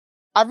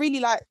 I really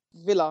like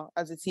Villa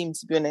as a team,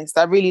 to be honest.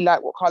 I really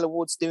like what Carla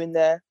Ward's doing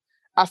there.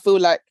 I feel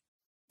like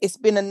it's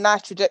been a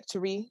nice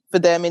trajectory for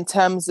them in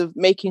terms of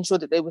making sure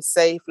that they were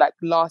safe like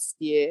last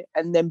year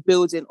and then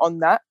building on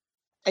that.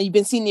 And you've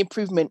been seeing the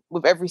improvement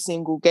with every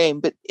single game.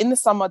 But in the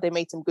summer, they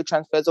made some good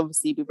transfers,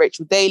 obviously, with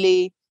Rachel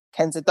Daly,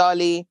 Kenza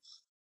Darley.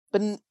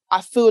 But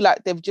I feel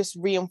like they've just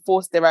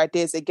reinforced their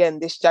ideas again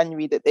this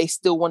January that they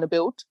still want to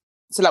build.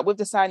 So like with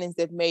the signings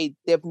they've made,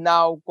 they've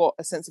now got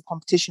a sense of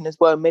competition as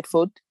well in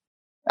midfield.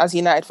 As a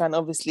United fan,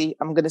 obviously,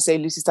 I'm going to say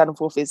Lucy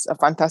Staniforth is a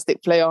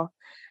fantastic player.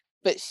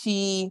 But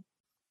she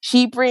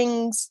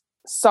brings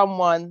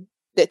someone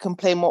that can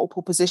play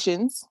multiple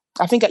positions.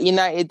 I think at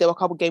United, there were a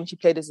couple of games she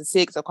played as a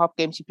 6, a couple of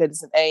games she played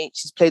as an 8.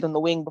 She's played on the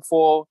wing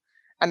before.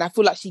 And I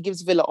feel like she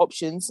gives Villa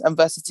options and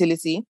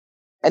versatility.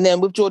 And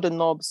then with Jordan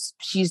Nobbs,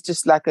 she's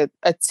just like a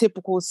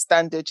typical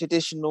standard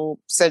traditional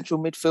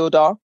central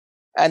midfielder.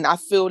 And I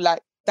feel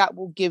like that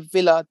will give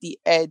Villa the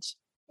edge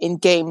in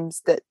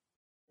games that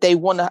they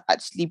want to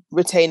actually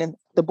retain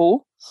the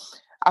ball.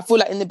 I feel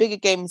like in the bigger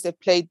games they've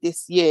played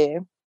this year,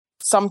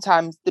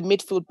 sometimes the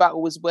midfield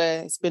battle is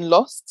where it's been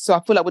lost. So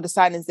I feel like with the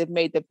signings they've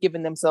made, they've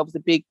given themselves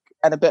a big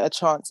and a better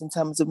chance in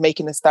terms of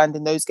making a stand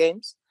in those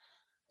games.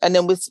 And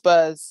then with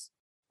Spurs,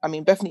 I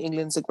mean, Bethany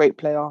England's a great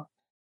player.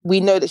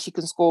 We know that she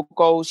can score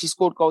goals. She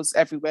scored goals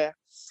everywhere.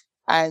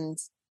 And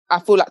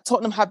I feel like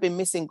Tottenham have been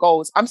missing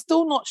goals. I'm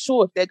still not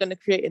sure if they're going to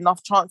create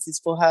enough chances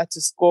for her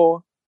to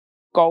score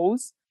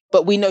goals.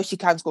 But we know she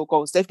can score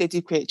goals. So if they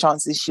do create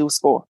chances, she'll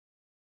score.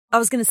 I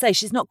was going to say,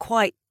 she's not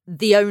quite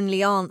the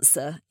only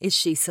answer, is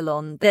she,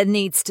 Salon? There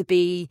needs to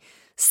be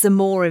some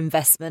more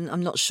investment.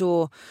 I'm not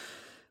sure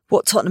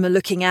what Tottenham are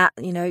looking at,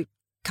 a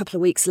couple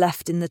of weeks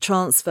left in the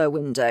transfer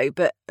window.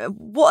 But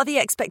what are the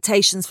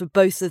expectations for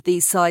both of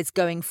these sides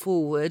going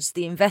forward?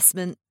 The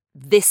investment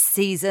this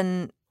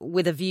season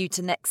with a view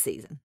to next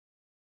season?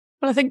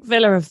 Well, I think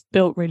Villa have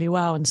built really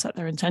well and set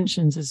their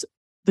intentions as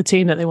the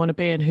team that they want to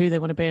be and who they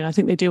want to be. And I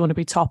think they do want to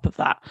be top of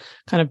that,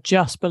 kind of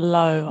just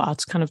below our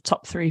kind of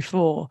top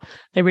 3-4.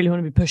 They really want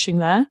to be pushing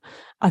there.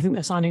 I think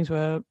their signings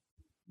were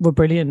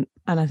brilliant.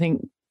 And I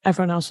think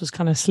everyone else was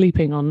kind of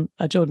sleeping on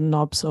Jordan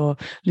Nobbs or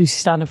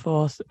Lucy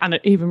Staniforth and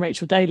even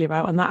Rachel Daly,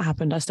 right? When that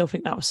happened, I still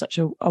think that was such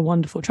a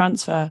wonderful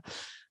transfer.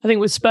 I think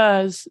with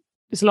Spurs,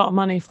 it's a lot of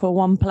money for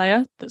one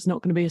player that's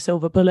not going to be a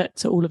silver bullet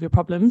to all of your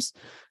problems.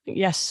 I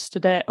think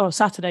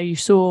Saturday, you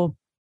saw,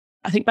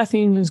 I think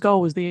Bethany England's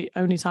goal was the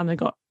only time they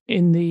got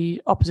in the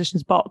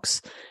opposition's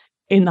box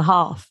in the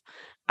half.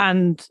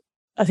 And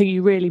I think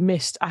you really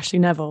missed Ashley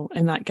Neville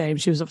in that game.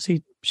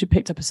 She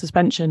picked up a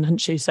suspension,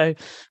 hadn't she?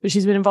 But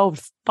she's been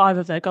involved 5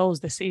 of their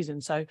goals this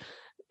season. So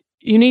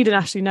you need an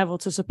Ashley Neville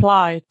to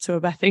supply to a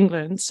Beth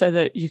England so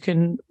that you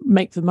can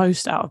make the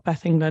most out of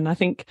Beth England. I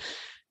think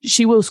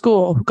she will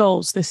score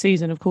goals this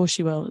season. Of course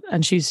she will.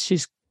 And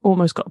she's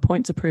almost got a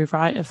point to prove,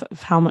 right, of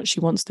how much she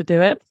wants to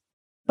do it.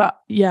 But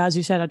yeah, as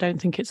you said, I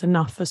don't think it's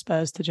enough for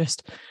Spurs to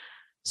just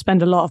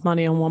spend a lot of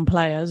money on one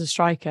player as a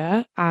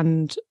striker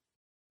and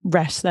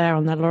rest there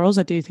on their laurels.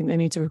 I do think they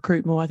need to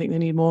recruit more. I think they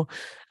need more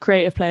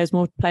creative players,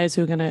 more players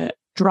who are going to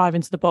drive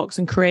into the box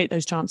and create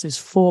those chances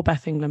for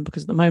Beth England,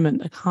 because at the moment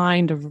they're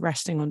kind of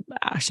resting on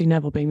Ashley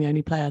Neville being the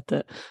only player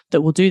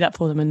that will do that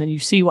for them. And then you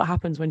see what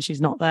happens when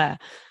she's not there.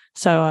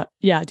 So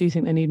I do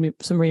think they need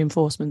some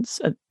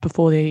reinforcements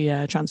before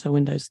the transfer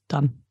window's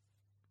done.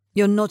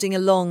 You're nodding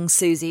along,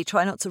 Susie.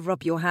 Try not to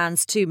rub your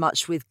hands too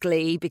much with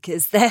glee,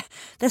 because they're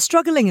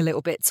struggling a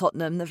little bit,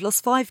 Tottenham. They've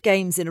lost 5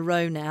 games in a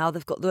row now.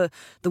 They've got the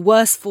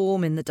worst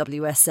form in the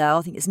WSL.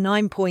 I think it's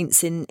 9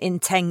 points in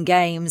 10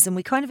 games, and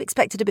we kind of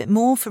expected a bit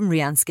more from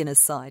Rhian Skinner's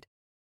side.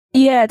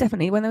 Yeah,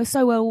 definitely. When they were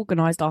so well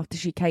organised after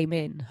she came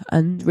in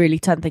and really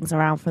turned things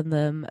around for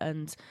them,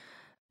 and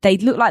they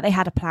looked like they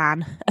had a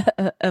plan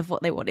of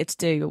what they wanted to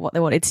do, what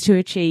they wanted to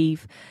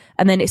achieve.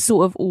 And then it's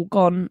sort of all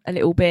gone a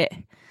little bit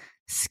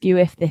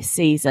skew-if this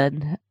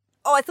season.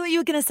 Oh, I thought you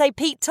were going to say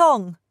Pete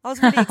Tong. I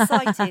was really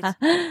excited.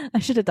 I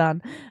should have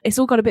done. It's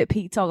all got a bit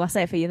Pete Tong. I'll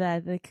say it for you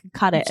there. They can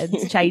cut it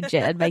and change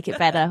it and make it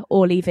better,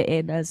 or leave it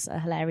in as a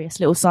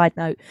hilarious little side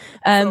note.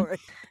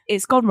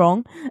 It's gone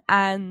wrong.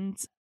 And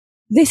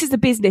this is the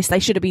business they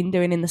should have been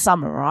doing in the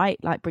summer, right?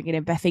 Like bringing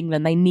in Beth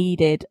England. They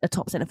needed a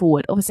top centre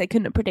forward. Obviously, they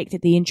couldn't have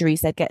predicted the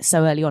injuries they'd get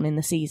so early on in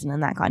the season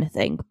and that kind of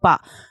thing. But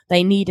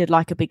they needed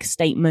like a big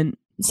statement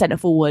centre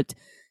forward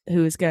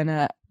who was going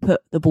to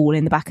put the ball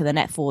in the back of the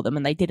net for them,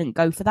 and they didn't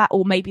go for that.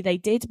 Or maybe they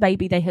did.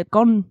 Maybe they had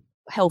gone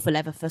hell for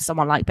leather for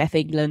someone like Beth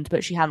England,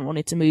 but she hadn't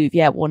wanted to move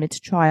yet, wanted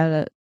to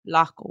try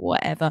luck or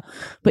whatever.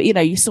 But, you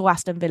know, you saw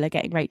Aston Villa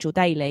getting Rachel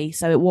Daly,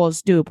 so it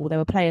was doable. There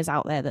were players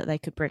out there that they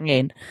could bring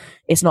in.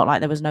 It's not like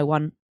there was no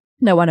one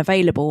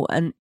available.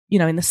 And, you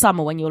know, in the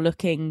summer when you're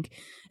looking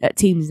at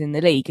teams in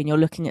the league and you're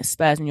looking at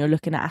Spurs and you're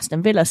looking at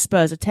Aston Villa,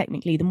 Spurs are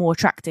technically the more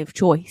attractive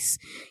choice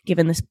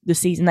given the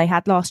season they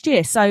had last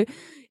year. So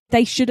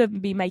they should have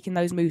been making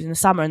those moves in the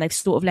summer, and they've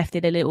sort of left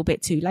it a little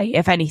bit too late,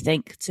 if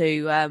anything,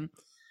 to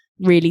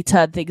really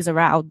turn things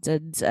around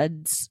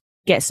and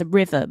get some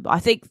rhythm.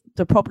 I think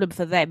the problem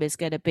for them is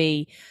going to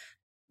be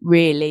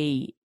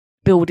really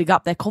building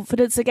up their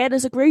confidence again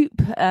as a group,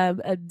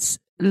 and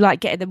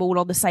like getting them all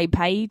on the same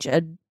page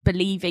and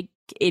believing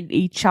in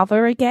each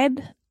other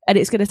again. And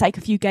it's going to take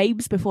a few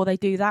games before they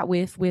do that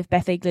with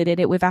Beth England in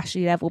it, with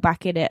Ashley Neville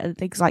back in it and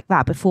things like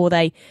that, before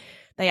they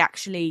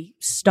actually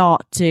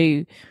start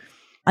to,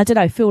 I don't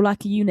know, feel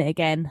like a unit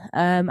again.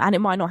 And it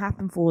might not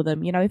happen for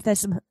them. You know, if there's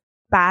some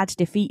bad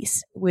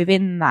defeats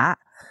within that,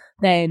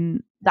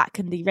 then that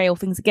can derail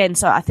things again.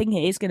 So I think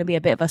it is going to be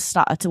a bit of a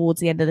stutter towards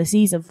the end of the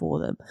season for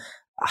them.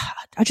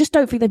 I just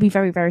don't think they'd be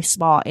very, very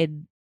smart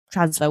in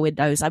transfer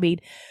windows. I mean,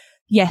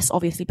 yes,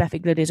 obviously Beth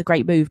England is a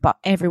great move, but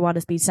everyone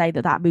has been saying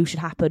that move should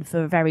happen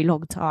for a very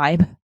long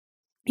time.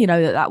 You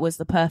know, that was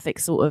the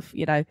perfect sort of,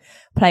 you know,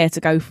 player to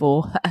go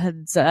for.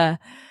 And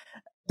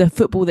the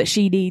football that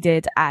she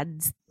needed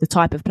and the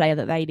type of player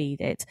that they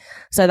needed.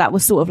 So that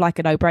was sort of like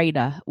a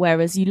no-brainer.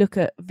 Whereas you look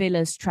at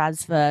Villa's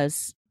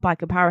transfers by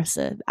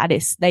comparison,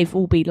 and they've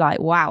all been like,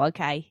 wow,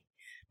 okay,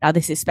 now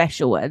this is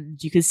special,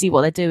 and you can see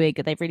what they're doing,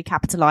 and they've really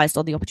capitalised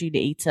on the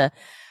opportunity to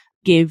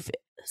give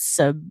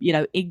some, you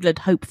know, England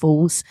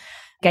hopefuls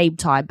game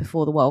time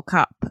before the World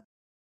Cup.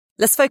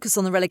 Let's focus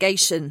on the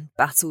relegation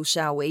battle,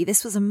 shall we?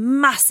 This was a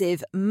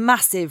massive,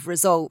 massive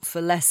result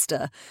for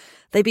Leicester.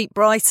 They beat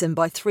Brighton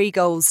by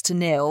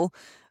 3-0.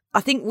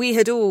 I think we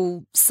had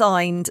all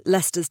signed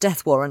Leicester's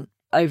death warrant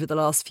over the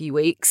last few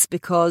weeks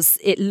because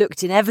it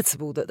looked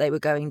inevitable that they were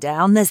going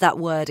down. There's that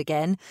word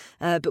again,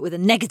 but with a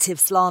negative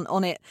slant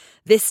on it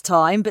this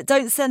time. But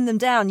don't send them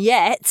down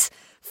yet.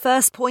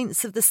 First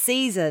points of the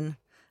season.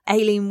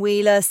 Aileen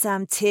Wheeler,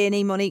 Sam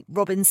Tierney, Monique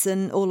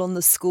Robinson, all on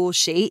the score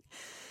sheet.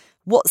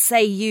 What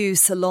say you,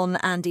 Salon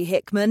Andy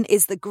Hickman?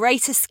 Is the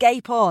great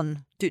escape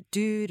on?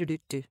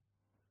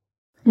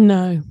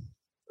 No,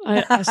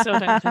 I still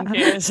don't think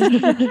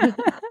it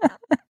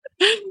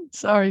is.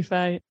 Sorry,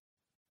 Faye.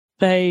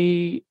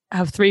 They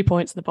have 3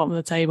 points at the bottom of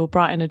the table.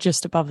 Brighton are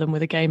just above them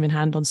with a game in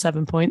hand on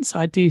 7 points. So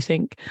I do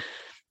think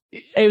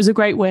it was a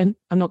great win.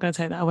 I'm not going to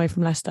take that away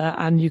from Leicester.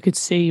 And you could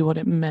see what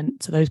it meant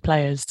to those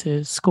players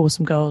to score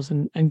some goals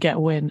and get a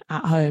win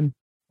at home.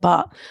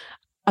 But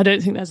I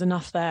don't think there's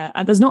enough there.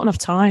 And there's not enough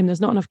time.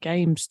 There's not enough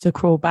games to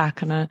crawl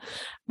back. And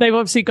they've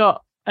obviously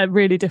got a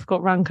really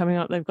difficult run coming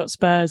up. They've got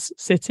Spurs,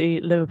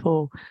 City,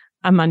 Liverpool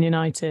and Man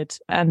United,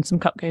 and some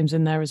cup games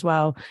in there as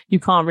well. You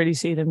can't really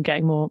see them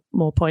getting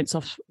more points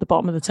off the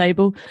bottom of the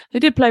table. They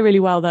did play really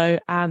well though,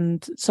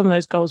 and some of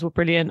those goals were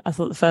brilliant. I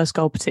thought the first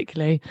goal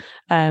particularly,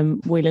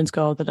 Whelan's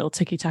goal, the little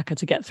tiki-taka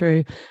to get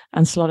through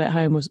and slot it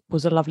home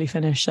was a lovely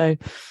finish. So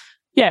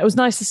yeah, it was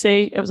nice to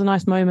see. It was a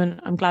nice moment.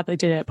 I'm glad they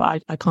did it,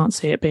 but I can't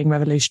see it being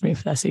revolutionary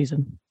for their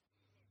season.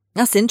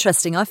 That's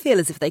interesting. I feel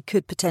as if they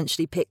could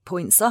potentially pick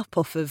points up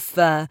off of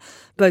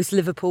both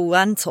Liverpool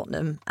and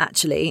Tottenham,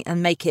 actually,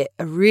 and make it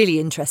a really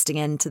interesting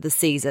end to the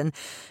season.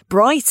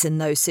 Brighton,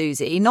 though,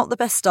 Susie, not the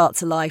best start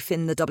to life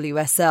in the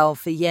WSL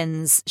for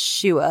Jens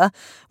Schuer.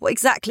 What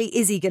exactly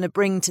is he going to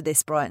bring to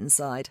this Brighton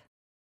side?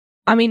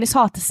 I mean, it's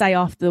hard to say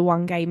after the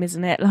one game,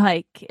 isn't it?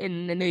 Like,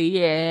 in the new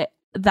year,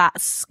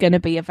 that's going to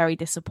be a very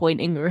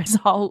disappointing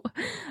result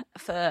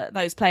for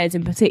those players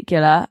in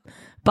particular.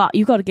 But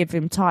you've got to give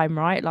him time,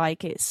 right?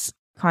 Like, it's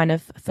kind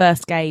of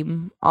first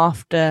game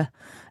after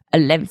a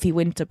lengthy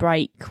winter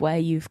break where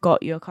you've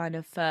got your kind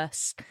of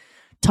first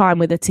time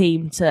with a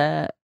team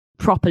to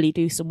properly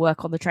do some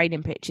work on the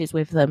training pitches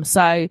with them.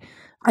 So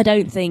I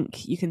don't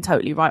think you can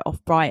totally write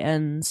off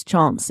Brighton's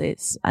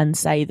chances and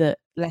say that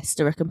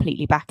Leicester are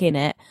completely back in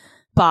it.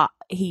 But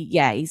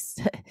he's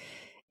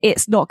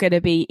it's not going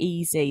to be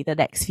easy the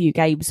next few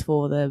games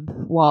for them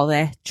while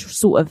they're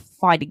sort of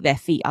finding their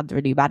feet under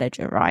a new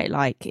manager, right?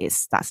 Like,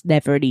 that's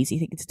never an easy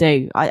thing to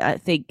do. I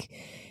think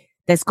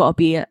there's got to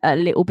be a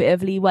little bit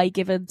of leeway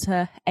given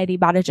to any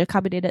manager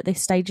coming in at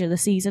this stage of the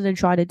season and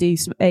trying to do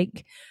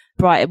something.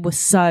 Brighton was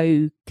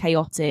so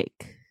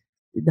chaotic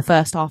in the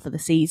first half of the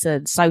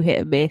season, so hit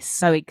and miss,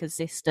 so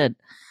inconsistent,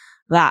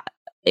 that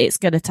it's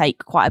going to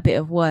take quite a bit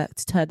of work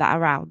to turn that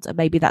around. And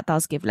maybe that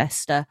does give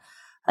Leicester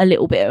a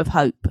little bit of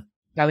hope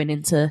going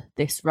into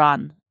this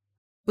run.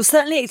 Well,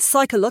 certainly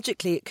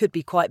psychologically it could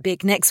be quite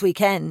big next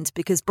weekend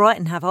because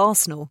Brighton have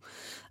Arsenal,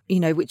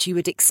 which you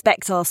would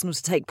expect Arsenal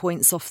to take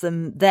points off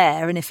them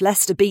there. And if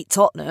Leicester beat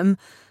Tottenham,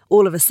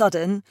 all of a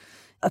sudden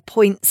a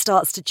point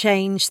starts to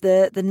change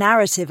the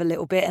narrative a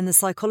little bit and the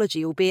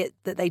psychology, albeit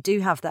that they do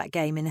have that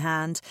game in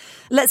hand.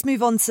 Let's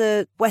move on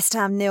to West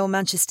Ham 0,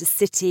 Manchester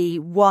City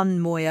 1,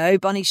 Moyo.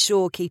 Bunny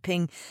Shaw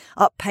keeping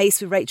up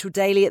pace with Rachel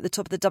Daly at the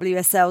top of the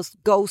WSL's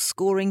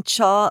goal-scoring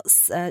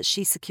charts.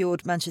 She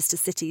secured Manchester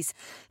City's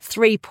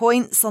 3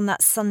 points on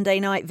that Sunday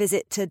night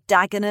visit to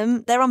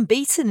Dagenham. They're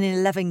unbeaten in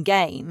 11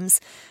 games.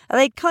 Are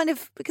they kind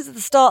of, because of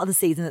the start of the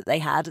season that they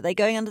had, are they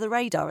going under the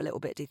radar a little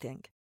bit, do you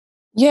think?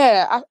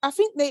 Yeah, I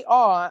think they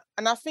are.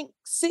 And I think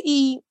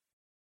City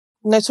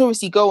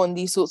notoriously go on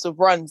these sorts of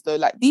runs, though.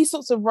 Like, these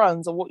sorts of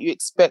runs are what you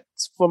expect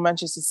from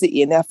Manchester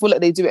City. And I feel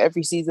like they do it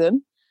every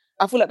season.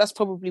 I feel like that's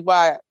probably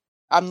why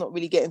I'm not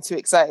really getting too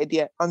excited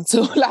yet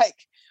until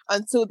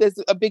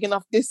there's a big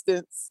enough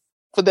distance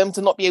for them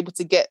to not be able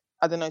to get,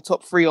 I don't know,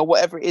 top 3 or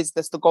whatever it is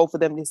that's the goal for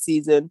them this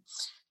season.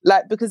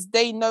 Like, because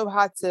they know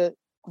how to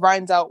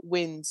grind out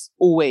wins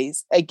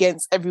always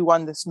against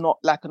everyone that's not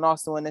like an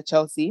Arsenal and a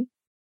Chelsea.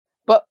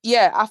 But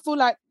yeah, I feel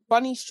like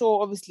Bunny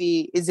Shaw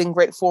obviously is in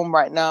great form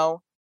right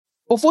now.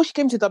 Before she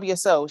came to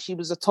WSL, she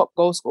was a top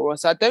goal scorer.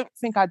 So I don't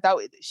think I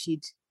doubted that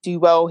she'd do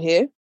well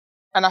here.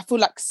 And I feel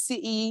like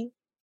City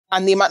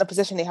and the amount of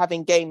possession they have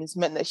in games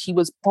meant that she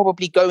was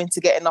probably going to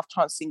get enough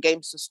chances in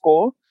games to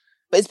score.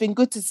 But it's been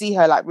good to see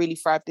her like really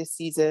thrive this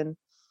season.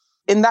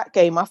 In that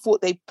game, I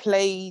thought they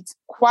played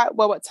quite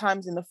well at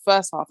times in the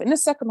first half. In the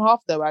second half,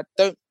 though, I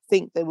don't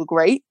think they were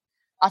great.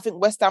 I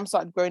think West Ham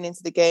started growing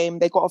into the game.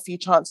 They got a few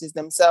chances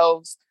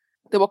themselves.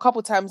 There were a couple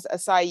of times that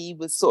Asai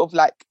was sort of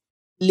like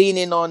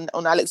leaning on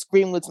Alex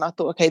Greenwood, and I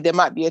thought, okay, there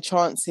might be a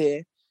chance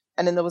here.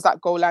 And then there was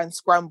that goal line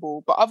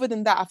scramble. But other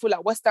than that, I feel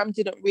like West Ham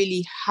didn't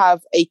really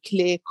have a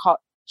clear-cut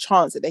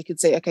chance that they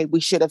could say, okay,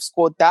 we should have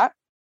scored that.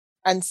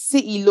 And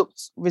City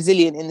looked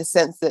resilient in the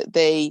sense that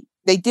they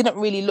didn't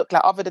really look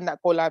like, other than that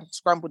goal line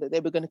scramble, that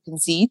they were going to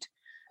concede.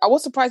 I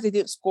was surprised they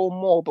didn't score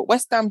more, but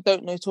West Ham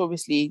don't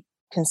notoriously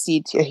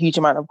concede a huge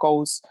amount of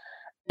goals.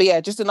 But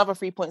yeah, just another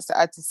 3 points to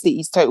add to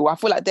City's total. I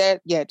feel like they're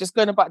just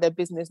going about their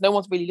business. No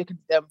one's really looking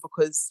at them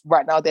because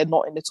right now they're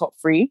not in the top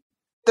 3.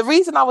 The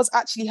reason I was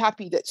actually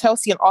happy that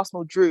Chelsea and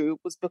Arsenal drew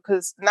was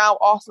because now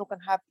Arsenal can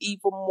have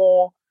even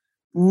more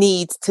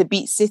need to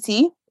beat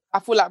City. I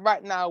feel like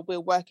right now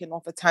we're working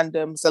off a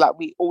tandem, so like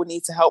we all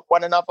need to help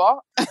one another.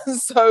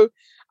 So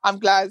I'm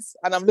glad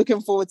and I'm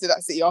looking forward to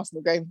that City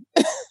Arsenal game.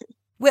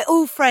 We're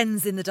all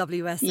friends in the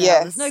WSL.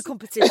 Yes. There's no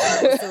competition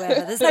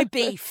whatsoever. There's no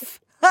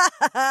beef.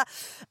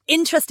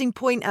 Interesting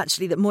point,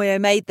 actually, that Moyo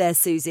made there,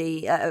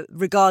 Susie,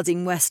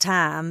 regarding West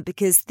Ham,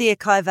 because Thea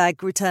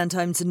Kaivag returned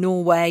home to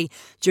Norway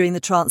during the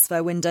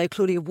transfer window.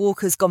 Claudia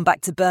Walker's gone back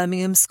to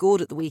Birmingham,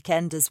 scored at the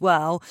weekend as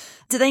well.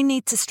 Do they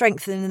need to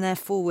strengthen in their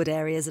forward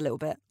areas a little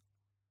bit?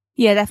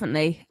 Yeah,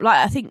 definitely. Like,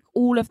 I think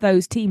all of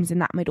those teams in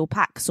that middle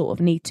pack sort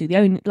of need to. The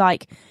only,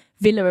 like,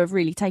 Villa have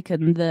really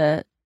taken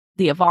the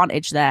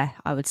advantage there,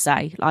 I would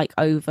say, like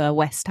over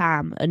West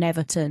Ham and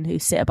Everton, who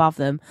sit above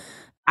them.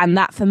 And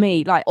that, for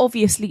me, like,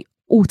 obviously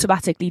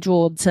automatically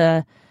drawn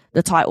to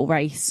the title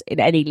race in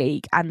any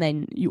league. And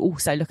then you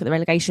also look at the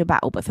relegation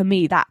battle. But for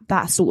me,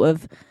 that sort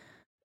of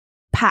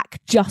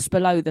pack just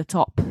below the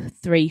top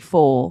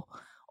 3-4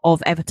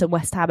 of Everton,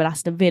 West Ham and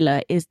Aston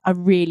Villa is a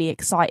really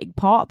exciting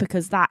part,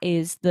 because that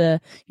is the,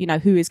 you know,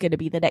 who is going to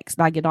be the next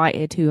Man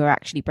United who are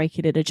actually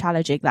breaking in and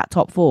challenging that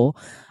top 4.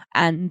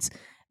 And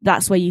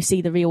that's where you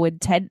see the real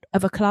intent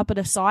of a club and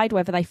a side,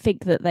 whether they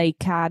think that they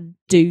can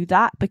do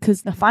that,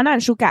 because the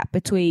financial gap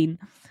between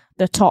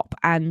the top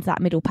and that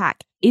middle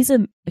pack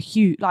isn't a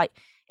huge, like,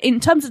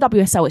 in terms of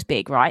WSL, it's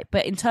big, right?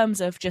 But in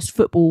terms of just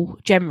football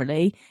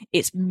generally,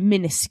 it's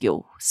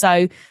minuscule.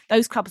 So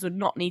those clubs would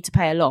not need to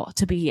pay a lot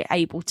to be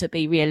able to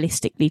be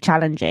realistically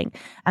challenging.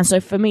 And so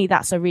for me,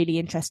 that's a really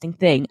interesting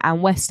thing.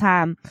 And West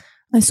Ham,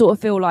 I sort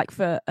of feel like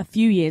for a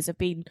few years have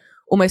been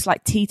almost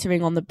like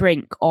teetering on the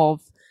brink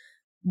of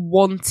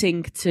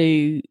wanting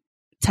to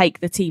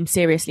take the team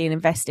seriously and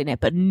invest in it,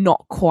 but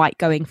not quite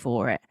going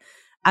for it.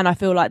 And I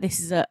feel like this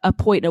is a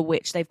point at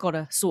which they've got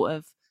to sort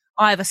of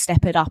either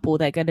step it up or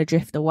they're going to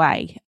drift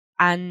away.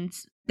 And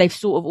they've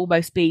sort of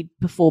almost been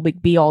performing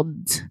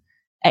beyond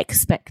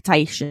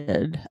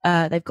expectation.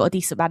 They've got a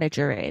decent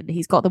manager in.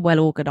 He's got them well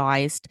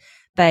organised.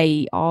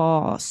 They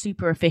are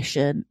super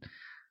efficient.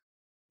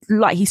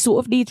 Like, he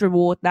sort of needs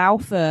reward now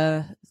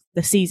for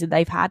the season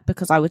they've had,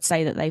 because I would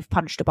say that they've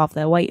punched above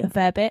their weight a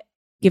fair bit,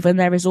 given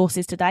their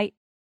resources to date.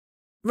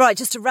 Right,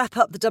 just to wrap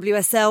up the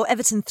WSL,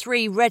 Everton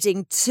 3,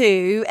 Reading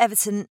 2.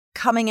 Everton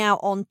coming out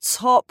on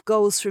top.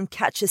 Goals from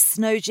Katja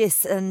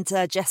Snogis and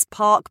Jess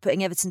Park,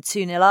 putting Everton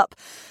 2-0 up.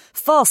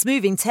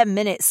 Fast-moving 10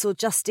 minutes saw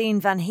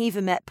Justine Van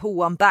Hevermet pull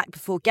one back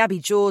before Gabby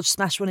George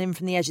smashed one in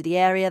from the edge of the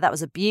area. That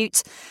was a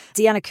beaut.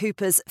 Deanna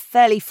Cooper's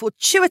fairly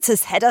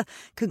fortuitous header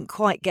couldn't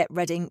quite get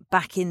Reading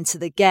back into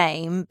the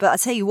game. But I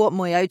tell you what,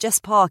 Moyo, Jess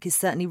Park is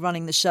certainly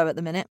running the show at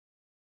the minute.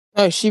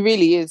 No, she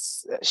really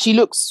is. She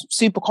looks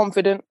super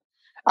confident.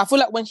 I feel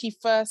like when she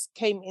first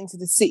came into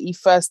the City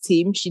first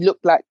team, she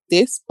looked like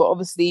this, but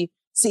obviously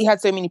City had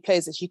so many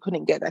players that she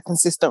couldn't get that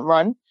consistent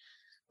run.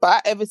 But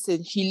at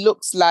Everton, she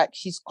looks like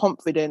she's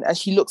confident and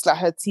she looks like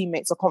her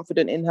teammates are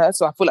confident in her.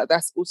 So I feel like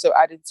that's also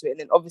added to it. And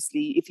then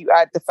obviously, if you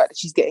add the fact that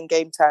she's getting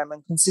game time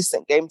and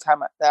consistent game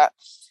time at that,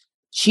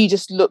 she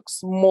just looks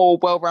more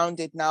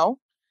well-rounded now.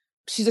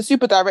 She's a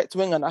super direct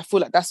winger, and I feel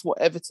like that's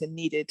what Everton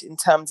needed in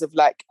terms of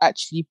like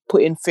actually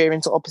putting fear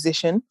into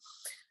opposition.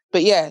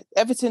 But yeah,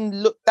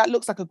 Everton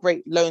looks like a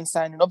great loan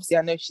sign. And obviously,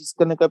 I know she's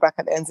going to go back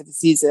at the end of the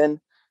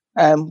season,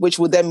 which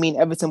will then mean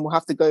Everton will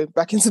have to go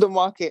back into the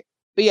market.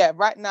 But yeah,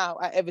 right now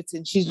at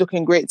Everton, she's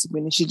looking great to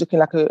me, and she's looking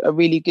like a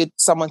really good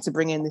someone to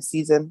bring in this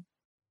season.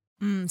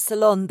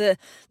 Salon, the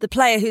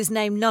player whose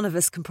name none of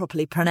us can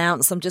properly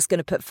pronounce. I'm just going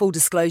to put full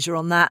disclosure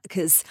on that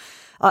because,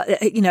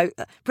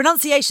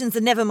 pronunciations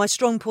are never my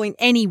strong point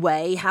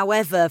anyway.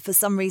 However, for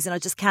some reason, I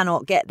just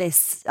cannot get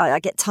this. I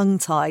get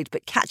tongue-tied.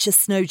 But Katja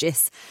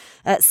Snogis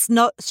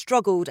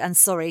struggled and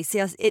sorry. See,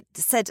 it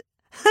said...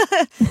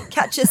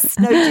 Katja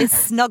Snogis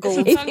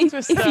snuggled.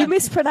 If you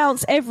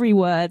mispronounce every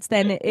word,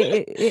 then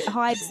it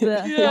hides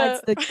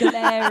the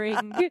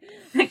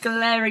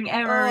glaring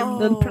error in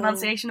the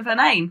pronunciation of her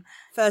name.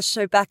 First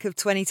show back of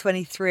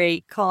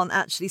 2023, can't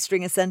actually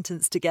string a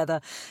sentence together.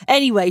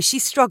 Anyway, she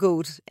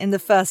struggled in the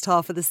first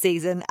half of the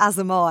season, as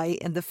am I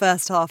in the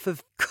first half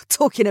of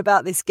talking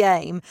about this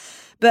game.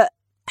 But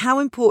how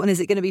important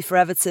is it going to be for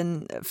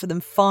Everton for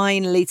them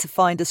finally to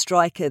find a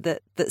striker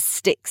that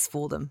sticks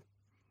for them?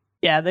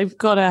 Yeah, they've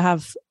got to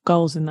have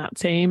goals in that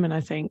team. And I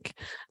think,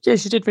 yeah,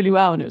 she did really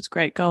well and it was a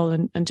great goal.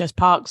 And Jess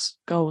Park's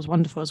goal was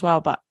wonderful as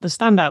well. But the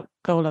standout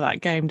goal of that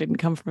game didn't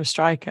come from a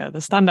striker. The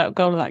standout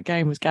goal of that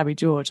game was Gabby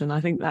George. And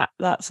I think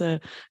that's a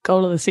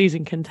goal of the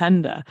season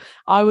contender.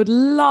 I would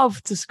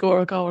love to score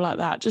a goal like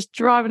that, just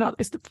driving up.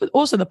 It's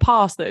also the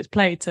pass that it's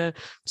played to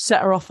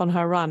set her off on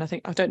her run. I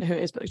don't know who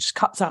it is, but it just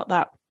cuts out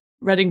that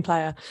Reading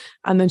player.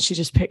 And then she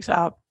just picks it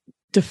up,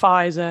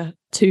 defies a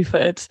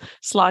 2-footed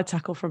slide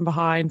tackle from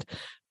behind,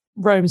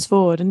 roams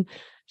forward and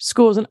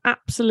scores an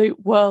absolute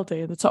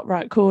worldie in the top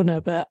right corner,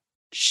 but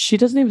she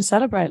doesn't even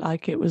celebrate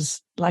like it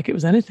was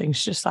anything.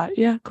 She's just like,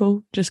 yeah,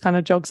 cool, just kind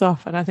of jogs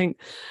off. And I think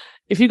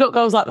if you got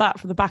goals like that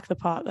from the back of the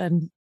park,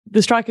 then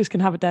the strikers can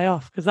have a day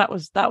off, because that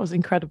was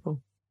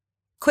incredible.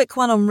 Quick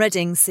one on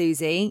Reading,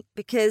 Susie,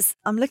 because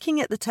I'm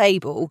looking at the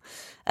table,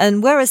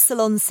 and whereas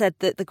Salon said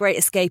that the Great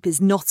Escape is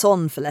not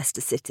on for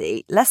Leicester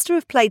City, Leicester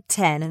have played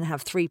 10 and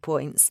have 3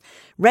 points.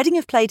 Reading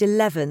have played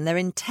 11, they're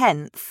in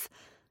 10th.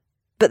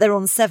 But they're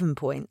on 7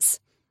 points.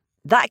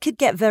 That could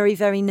get very,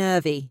 very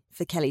nervy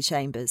for Kelly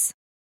Chambers.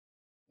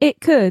 It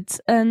could,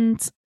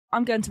 and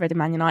I'm going to Reading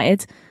Man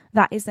United.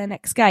 That is their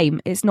next game.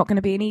 It's not going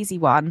to be an easy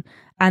one.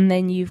 And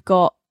then you've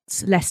got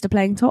Leicester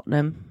playing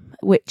Tottenham,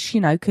 which,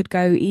 could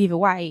go either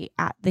way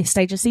at this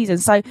stage of the season.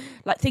 So,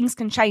 things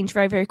can change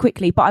very, very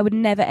quickly. But I would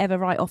never, ever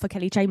write off a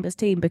Kelly Chambers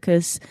team,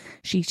 because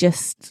she's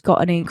just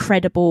got an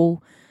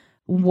incredible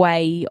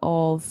way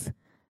of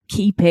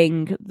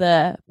keeping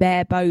the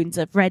bare bones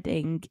of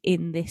Reading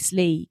in this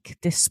league,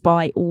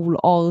 despite all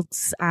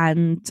odds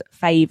and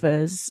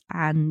favours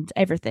and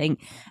everything.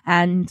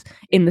 And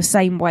in the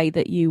same way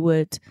that you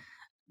would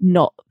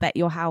not bet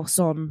your house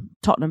on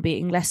Tottenham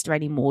beating Leicester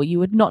anymore, you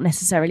would not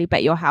necessarily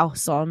bet your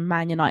house on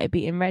Man United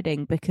beating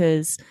Reading,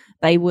 because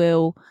they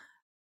will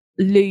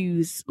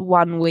lose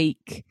one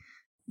week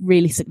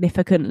really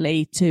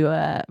significantly to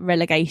a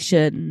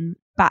relegation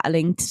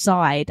battling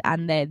side,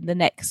 and then the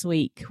next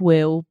week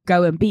will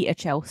go and beat a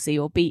Chelsea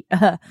or beat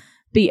a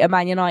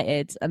Man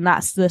United. And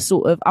that's the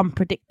sort of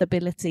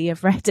unpredictability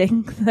of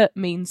Reading that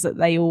means that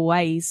they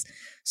always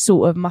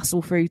sort of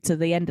muscle through to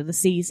the end of the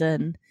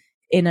season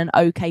in an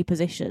okay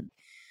position.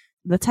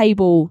 The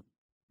table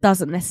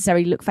doesn't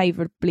necessarily look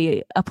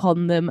favourably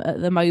upon them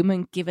at the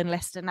moment, given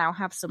Leicester now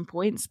have some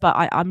points, but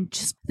I'm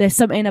just, there's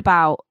something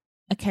about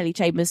a Kelly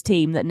Chambers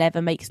team that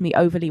never makes me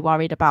overly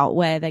worried about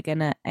where they're going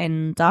to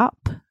end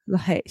up.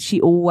 She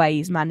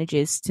always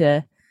manages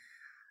to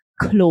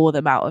claw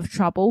them out of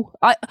trouble.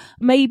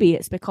 Maybe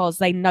it's because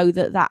they know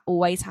that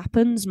always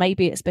happens.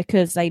 Maybe it's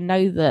because they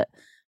know that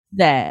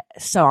they're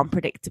so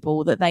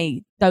unpredictable that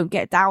they don't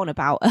get down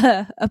about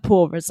a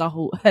poor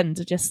result and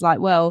are just like,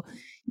 well,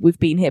 we've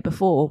been here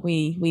before.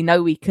 We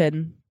know we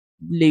can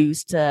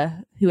lose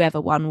to whoever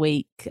one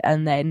week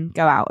and then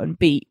go out and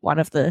beat one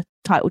of the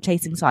title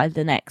chasing side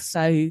the next.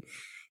 So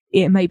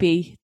it may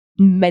be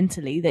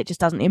mentally that just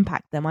doesn't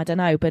impact them. I don't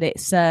know, but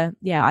it's I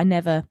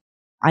never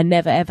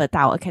ever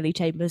doubt a Kelly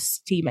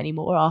Chambers team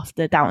anymore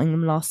after doubting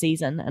them last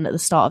season and at the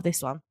start of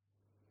this one.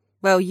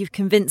 Well, you've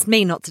convinced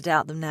me not to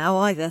doubt them now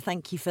either.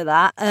 Thank you for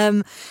that.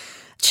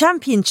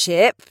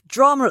 Championship,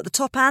 drama at the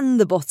top and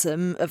the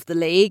bottom of the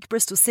league.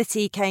 Bristol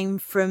City came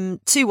from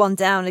 2-1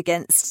 down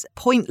against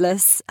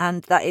Pointless,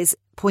 and that is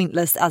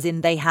pointless as in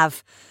they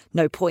have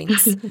no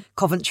points.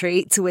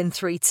 Coventry to win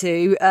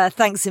 3-2,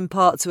 thanks in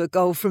part to a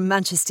goal from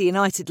Manchester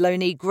United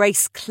loanee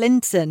Grace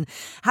Clinton.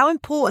 How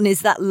important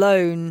is that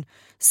loan,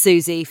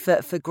 Susie,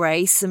 for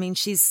Grace? I mean,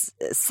 she's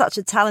such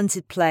a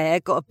talented player,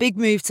 got a big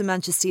move to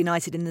Manchester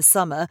United in the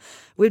summer.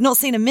 We've not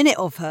seen a minute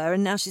of her,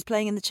 and now she's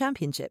playing in the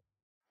Championship.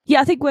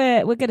 Yeah, I think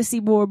we're going to see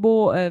more and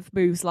more of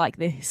moves like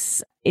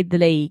this. in the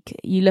league.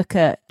 You look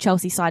at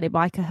Chelsea signing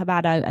Micah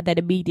Hamano and then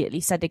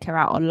immediately sending her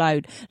out on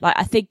loan. Like,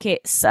 I think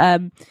it's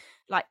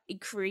like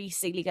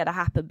increasingly going to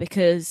happen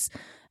because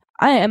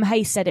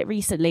Hayes said it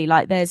recently.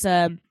 Like, there's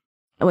in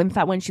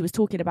fact, when she was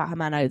talking about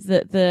Hamano,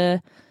 that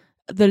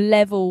the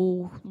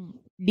level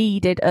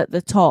needed at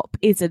the top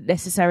isn't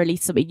necessarily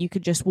something you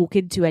can just walk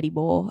into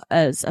anymore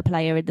as a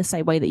player in the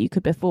same way that you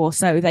could before.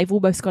 So they've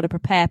almost got to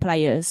prepare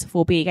players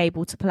for being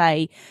able to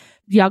play,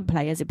 young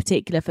players in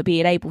particular, for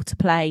being able to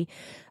play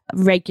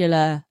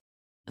regular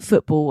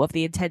football of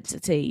the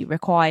intensity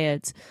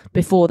required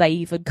before they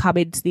even come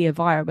into the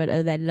environment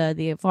and then learn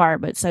the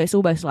environment. So it's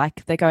almost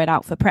like they're going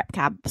out for prep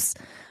camps.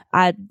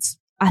 And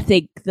I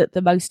think that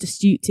the most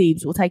astute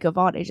teams will take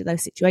advantage of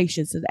those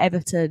situations. And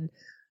Everton,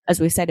 as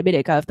we said a minute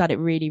ago, have done it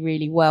really,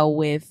 really well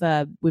with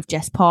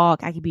Jess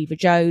Park, Aggie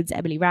Beaver-Jones,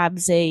 Emily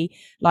Ramsey,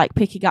 like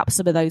picking up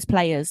some of those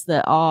players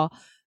that are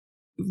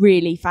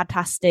really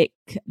fantastic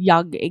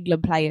young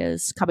England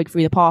players coming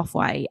through the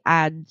pathway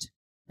and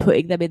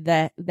putting them in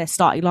their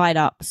starting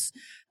lineups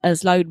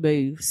as loan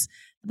moves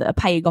that are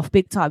paying off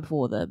big time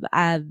for them.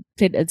 And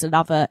Clinton's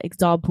another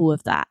example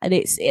of that. And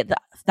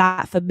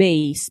that for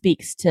me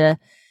speaks to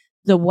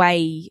the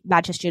way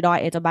Manchester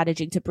United are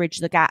managing to bridge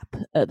the gap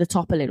at the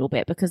top a little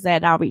bit, because they're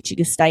now reaching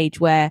a stage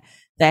where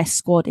their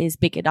squad is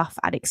big enough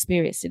and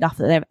experienced enough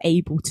that they're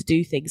able to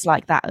do things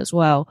like that as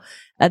well.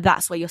 And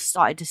that's where you're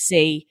starting to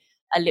see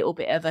a little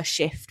bit of a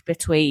shift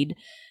between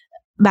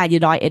Man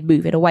United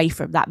moving away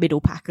from that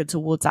middle pack and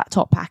towards that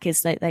top pack,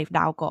 is that they've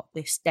now got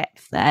this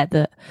depth there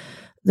that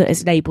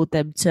has enabled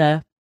them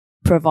to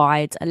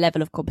provide a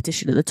level of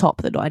competition at the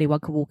top that not anyone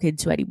can walk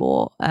into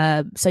anymore.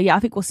 So yeah, I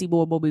think we'll see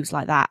more and more moves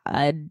like that,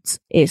 and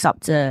it's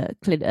up to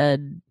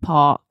Clinton,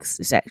 Parks,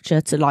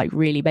 etc. to like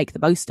really make the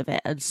most of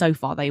it. And so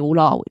far they all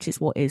are, which is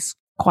what is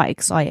quite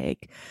exciting.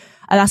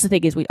 And that's the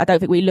thing, is I don't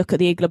think we look at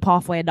the England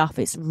pathway enough.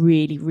 It's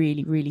really,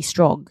 really, really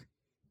strong.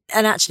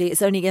 And actually,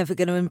 it's only ever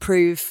going to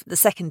improve the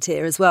second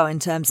tier as well in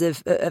terms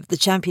of the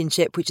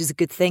championship, which is a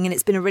good thing. And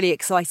it's been a really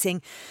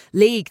exciting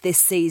league this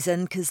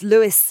season because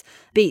Lewis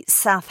beat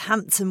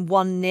Southampton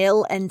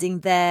 1-0, ending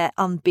their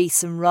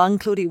unbeaten run.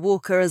 Claudia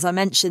Walker, as I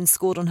mentioned,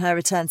 scored on her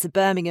return to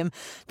Birmingham.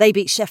 They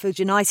beat Sheffield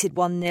United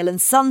 1-0,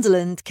 and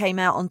Sunderland came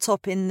out on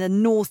top in the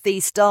North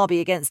East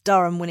derby against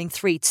Durham, winning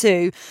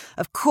 3-2.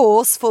 Of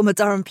course, former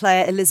Durham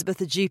player Elizabeth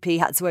Ajupi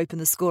had to open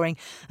the scoring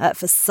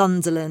for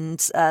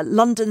Sunderland.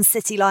 London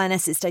City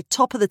Lionesses stayed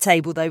top of the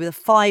table, though, with a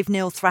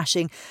 5-0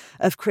 thrashing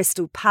of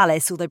Crystal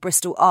Palace, although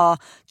Bristol are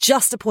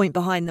just a point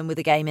behind them with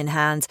a game in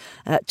hand.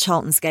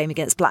 Charlton's game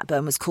against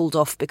Blackburn was called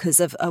off because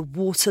of a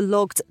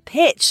waterlogged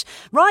pitch.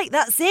 Right,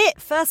 that's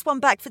it. First one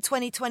back for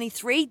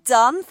 2023.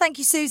 Done. Thank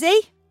you, Susie.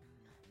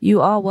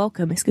 You are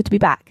welcome. It's good to be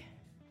back.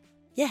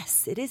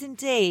 Yes, it is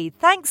indeed.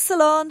 Thanks,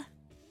 Salon.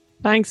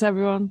 Thanks,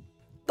 everyone.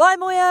 Bye,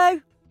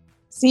 Moyo.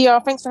 See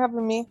y'all. Thanks for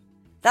having me.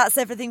 That's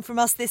everything from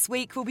us this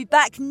week. We'll be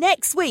back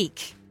next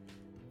week.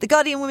 The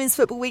Guardian Women's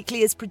Football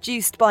Weekly is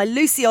produced by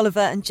Lucy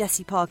Oliver and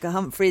Jessie Parker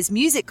Humphreys.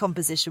 Music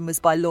composition was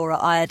by Laura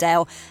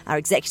Iredale. Our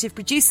executive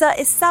producer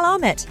is Sal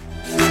Ahmed.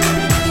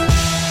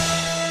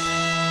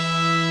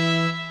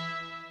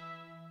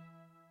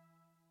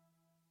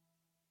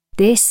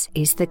 This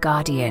is The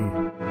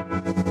Guardian.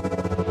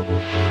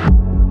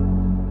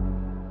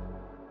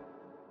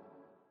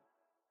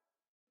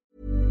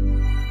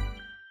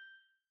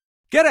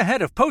 Get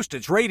ahead of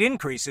postage rate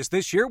increases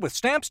this year with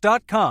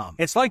Stamps.com.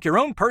 It's like your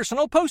own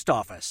personal post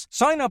office.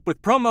 Sign up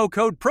with promo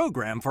code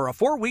PROGRAM for a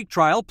 4-week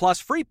trial plus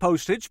free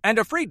postage and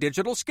a free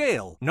digital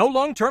scale. No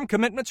long-term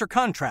commitments or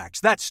contracts.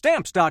 That's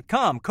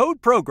Stamps.com,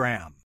 code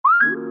PROGRAM.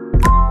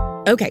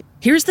 Okay,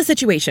 here's the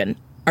situation.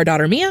 Our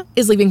daughter Mia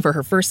is leaving for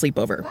her first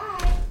sleepover.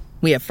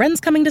 We have friends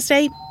coming to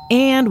stay,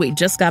 and we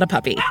just got a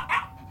puppy.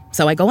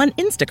 So I go on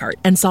Instacart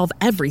and solve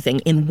everything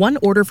in one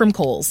order from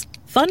Kohl's.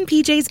 Fun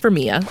PJs for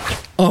Mia.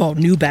 Oh,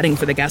 new bedding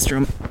for the guest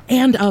room.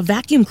 And a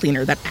vacuum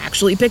cleaner that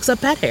actually picks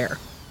up pet hair.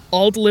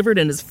 All delivered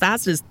in as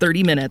fast as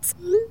 30 minutes.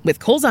 With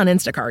Kohl's on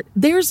Instacart,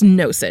 there's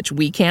no such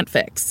we can't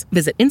fix.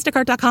 Visit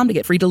instacart.com to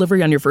get free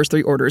delivery on your first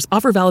 3 orders.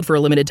 Offer valid for a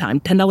limited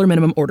time. $10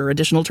 minimum order.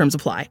 Additional terms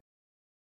apply.